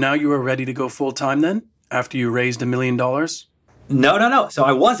 So now you are ready to go full-time then, after you raised $1 million? No. So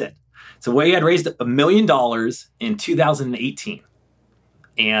I wasn't. So we had raised $1 million in 2018.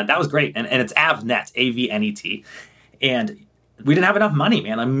 And that was great. And it's AVNet, A-V-N-E-T. And we didn't have enough money,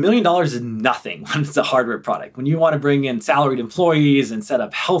 man. $1 million is nothing when it's a hardware product. When you want to bring in salaried employees and set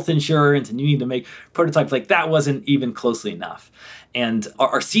up health insurance and you need to make prototypes, like that wasn't even closely enough. And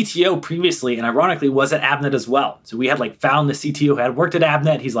our CTO previously, and ironically, was at Avnet as well. So we had found the CTO who had worked at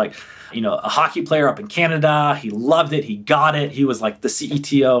Avnet. He's a hockey player up in Canada. He loved it. He got it. He was the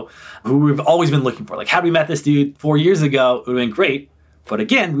CTO who we've always been looking for. Had we met this dude 4 years ago, it would have been great. But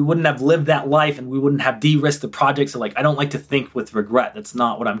again, we wouldn't have lived that life and we wouldn't have de-risked the project. So I don't like to think with regret. That's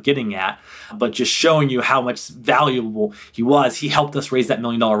not what I'm getting at. But just showing you how much valuable he was. He helped us raise that $1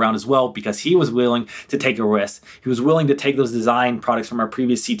 million round as well because he was willing to take a risk. He was willing to take those design products from our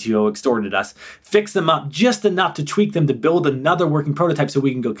previous CTO, extorted us, fix them up just enough to tweak them to build another working prototype so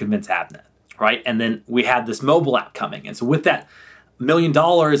we can go convince Avnet, right? And then we had this mobile app coming. And so with that $1 million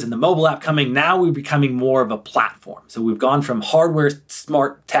and the mobile app coming, now we're becoming more of a platform. So we've gone from hardware,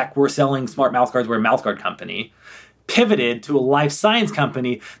 smart tech, we're selling smart mouth guards, we're a mouth guard company, pivoted to a life science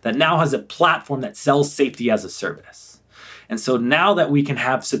company that now has a platform that sells safety as a service. And so now that we can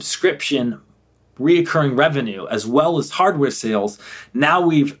have subscription, reoccurring revenue, as well as hardware sales, now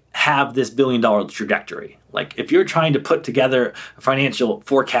we have this $1 billion trajectory. If you're trying to put together a financial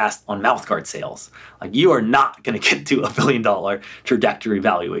forecast on mouthguard sales, you are not going to get to $1 billion trajectory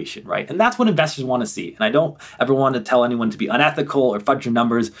valuation, right? And that's what investors want to see. And I don't ever want to tell anyone to be unethical or fudge your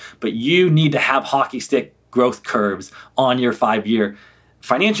numbers, but you need to have hockey stick growth curves on your 5-year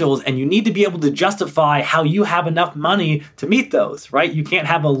financials, and you need to be able to justify how you have enough money to meet those, right? You can't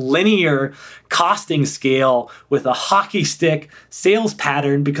have a linear costing scale with a hockey stick sales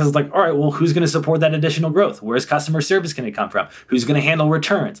pattern because it's like, all right, well, who's going to support that additional growth? Where's customer service going to come from? Who's going to handle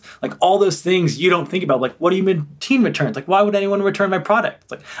returns? Like all those things you don't think about. Like, what do you mean teen returns? Like, why would anyone return my product?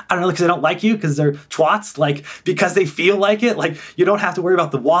 It's like, I don't know, because they don't like you, because they're twats, like because they feel like it. Like you don't have to worry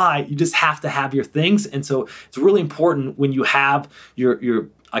about the why. You just have to have your things. And so it's really important when you have your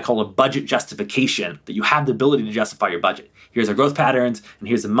I call it budget justification, that you have the ability to justify your budget. Here's our growth patterns, and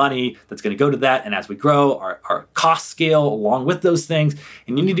here's the money that's going to go to that. And as we grow, our cost scale along with those things,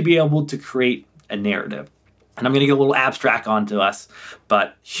 and you need to be able to create a narrative. And I'm going to get a little abstract onto us,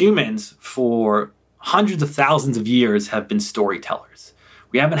 but humans for hundreds of thousands of years have been storytellers.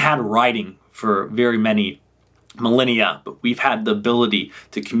 We haven't had writing for very many millennia, but we've had the ability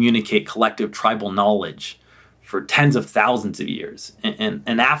to communicate collective tribal knowledge for tens of thousands of years. In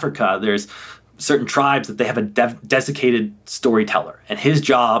Africa, there's certain tribes that they have a designated storyteller. And his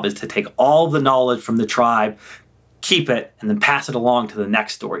job is to take all the knowledge from the tribe, keep it, and then pass it along to the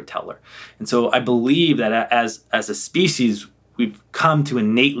next storyteller. And so I believe that as a species, we've come to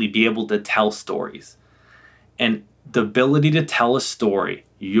innately be able to tell stories. And the ability to tell a story,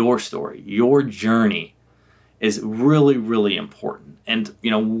 your journey, is really, really important. And,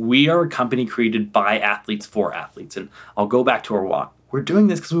 we are a company created by athletes for athletes. And I'll go back to our walk. We're doing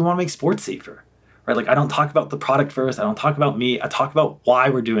this because we want to make sports safer, right? Like I don't talk about the product first. I don't talk about me. I talk about why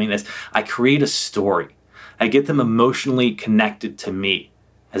we're doing this. I create a story. I get them emotionally connected to me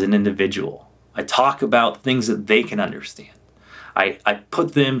as an individual. I talk about things that they can understand. I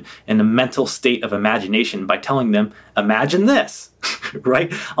put them in a mental state of imagination by telling them, imagine this,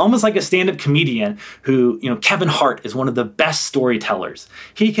 right? Almost like a stand-up comedian who, Kevin Hart is one of the best storytellers.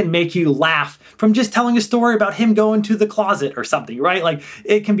 He can make you laugh from just telling a story about him going to the closet or something, right? Like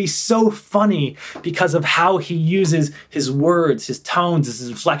it can be so funny because of how he uses his words, his tones, his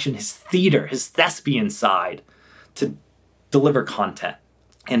inflection, his theater, his thespian side to deliver content.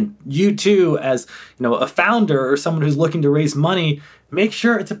 And you too, as a founder or someone who's looking to raise money, make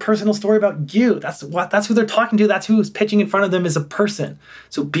sure it's a personal story about you. That's who they're talking to. That's who's pitching in front of them as a person.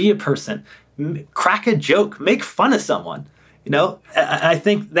 So be a person. Crack a joke. Make fun of someone. I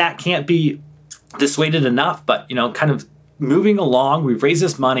think that can't be dissuaded enough. But kind of moving along, we've raised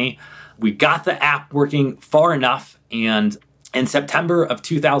this money. We got the app working far enough, and in September of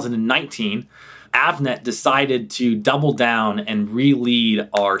 2019. Avnet decided to double down and re-lead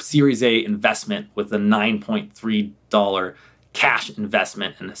our Series A investment with a $9.3 cash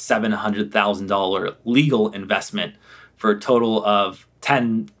investment and a $700,000 legal investment for a total of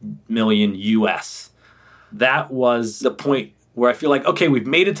 $10 million US. That was the point where I feel like, okay, we've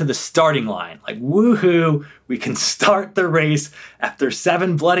made it to the starting line. Like, woohoo, we can start the race after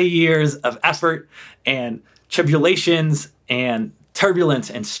 7 bloody years of effort and tribulations and turbulence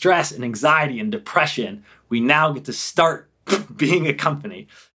and stress and anxiety and depression. We now get to start being a company.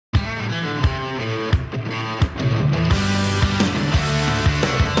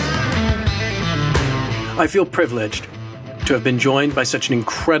 I feel privileged to have been joined by such an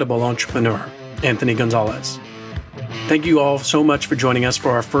incredible entrepreneur, Anthony Gonzalez. Thank you all so much for joining us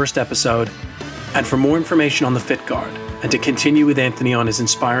for our first episode. And for more information on the FitGuard and to continue with Anthony on his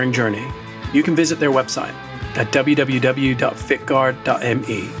inspiring journey, you can visit their website at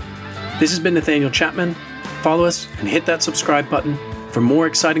www.fitguard.me. This has been Nathaniel Chapman. Follow us and hit that subscribe button for more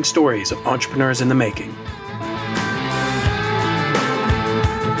exciting stories of entrepreneurs in the making.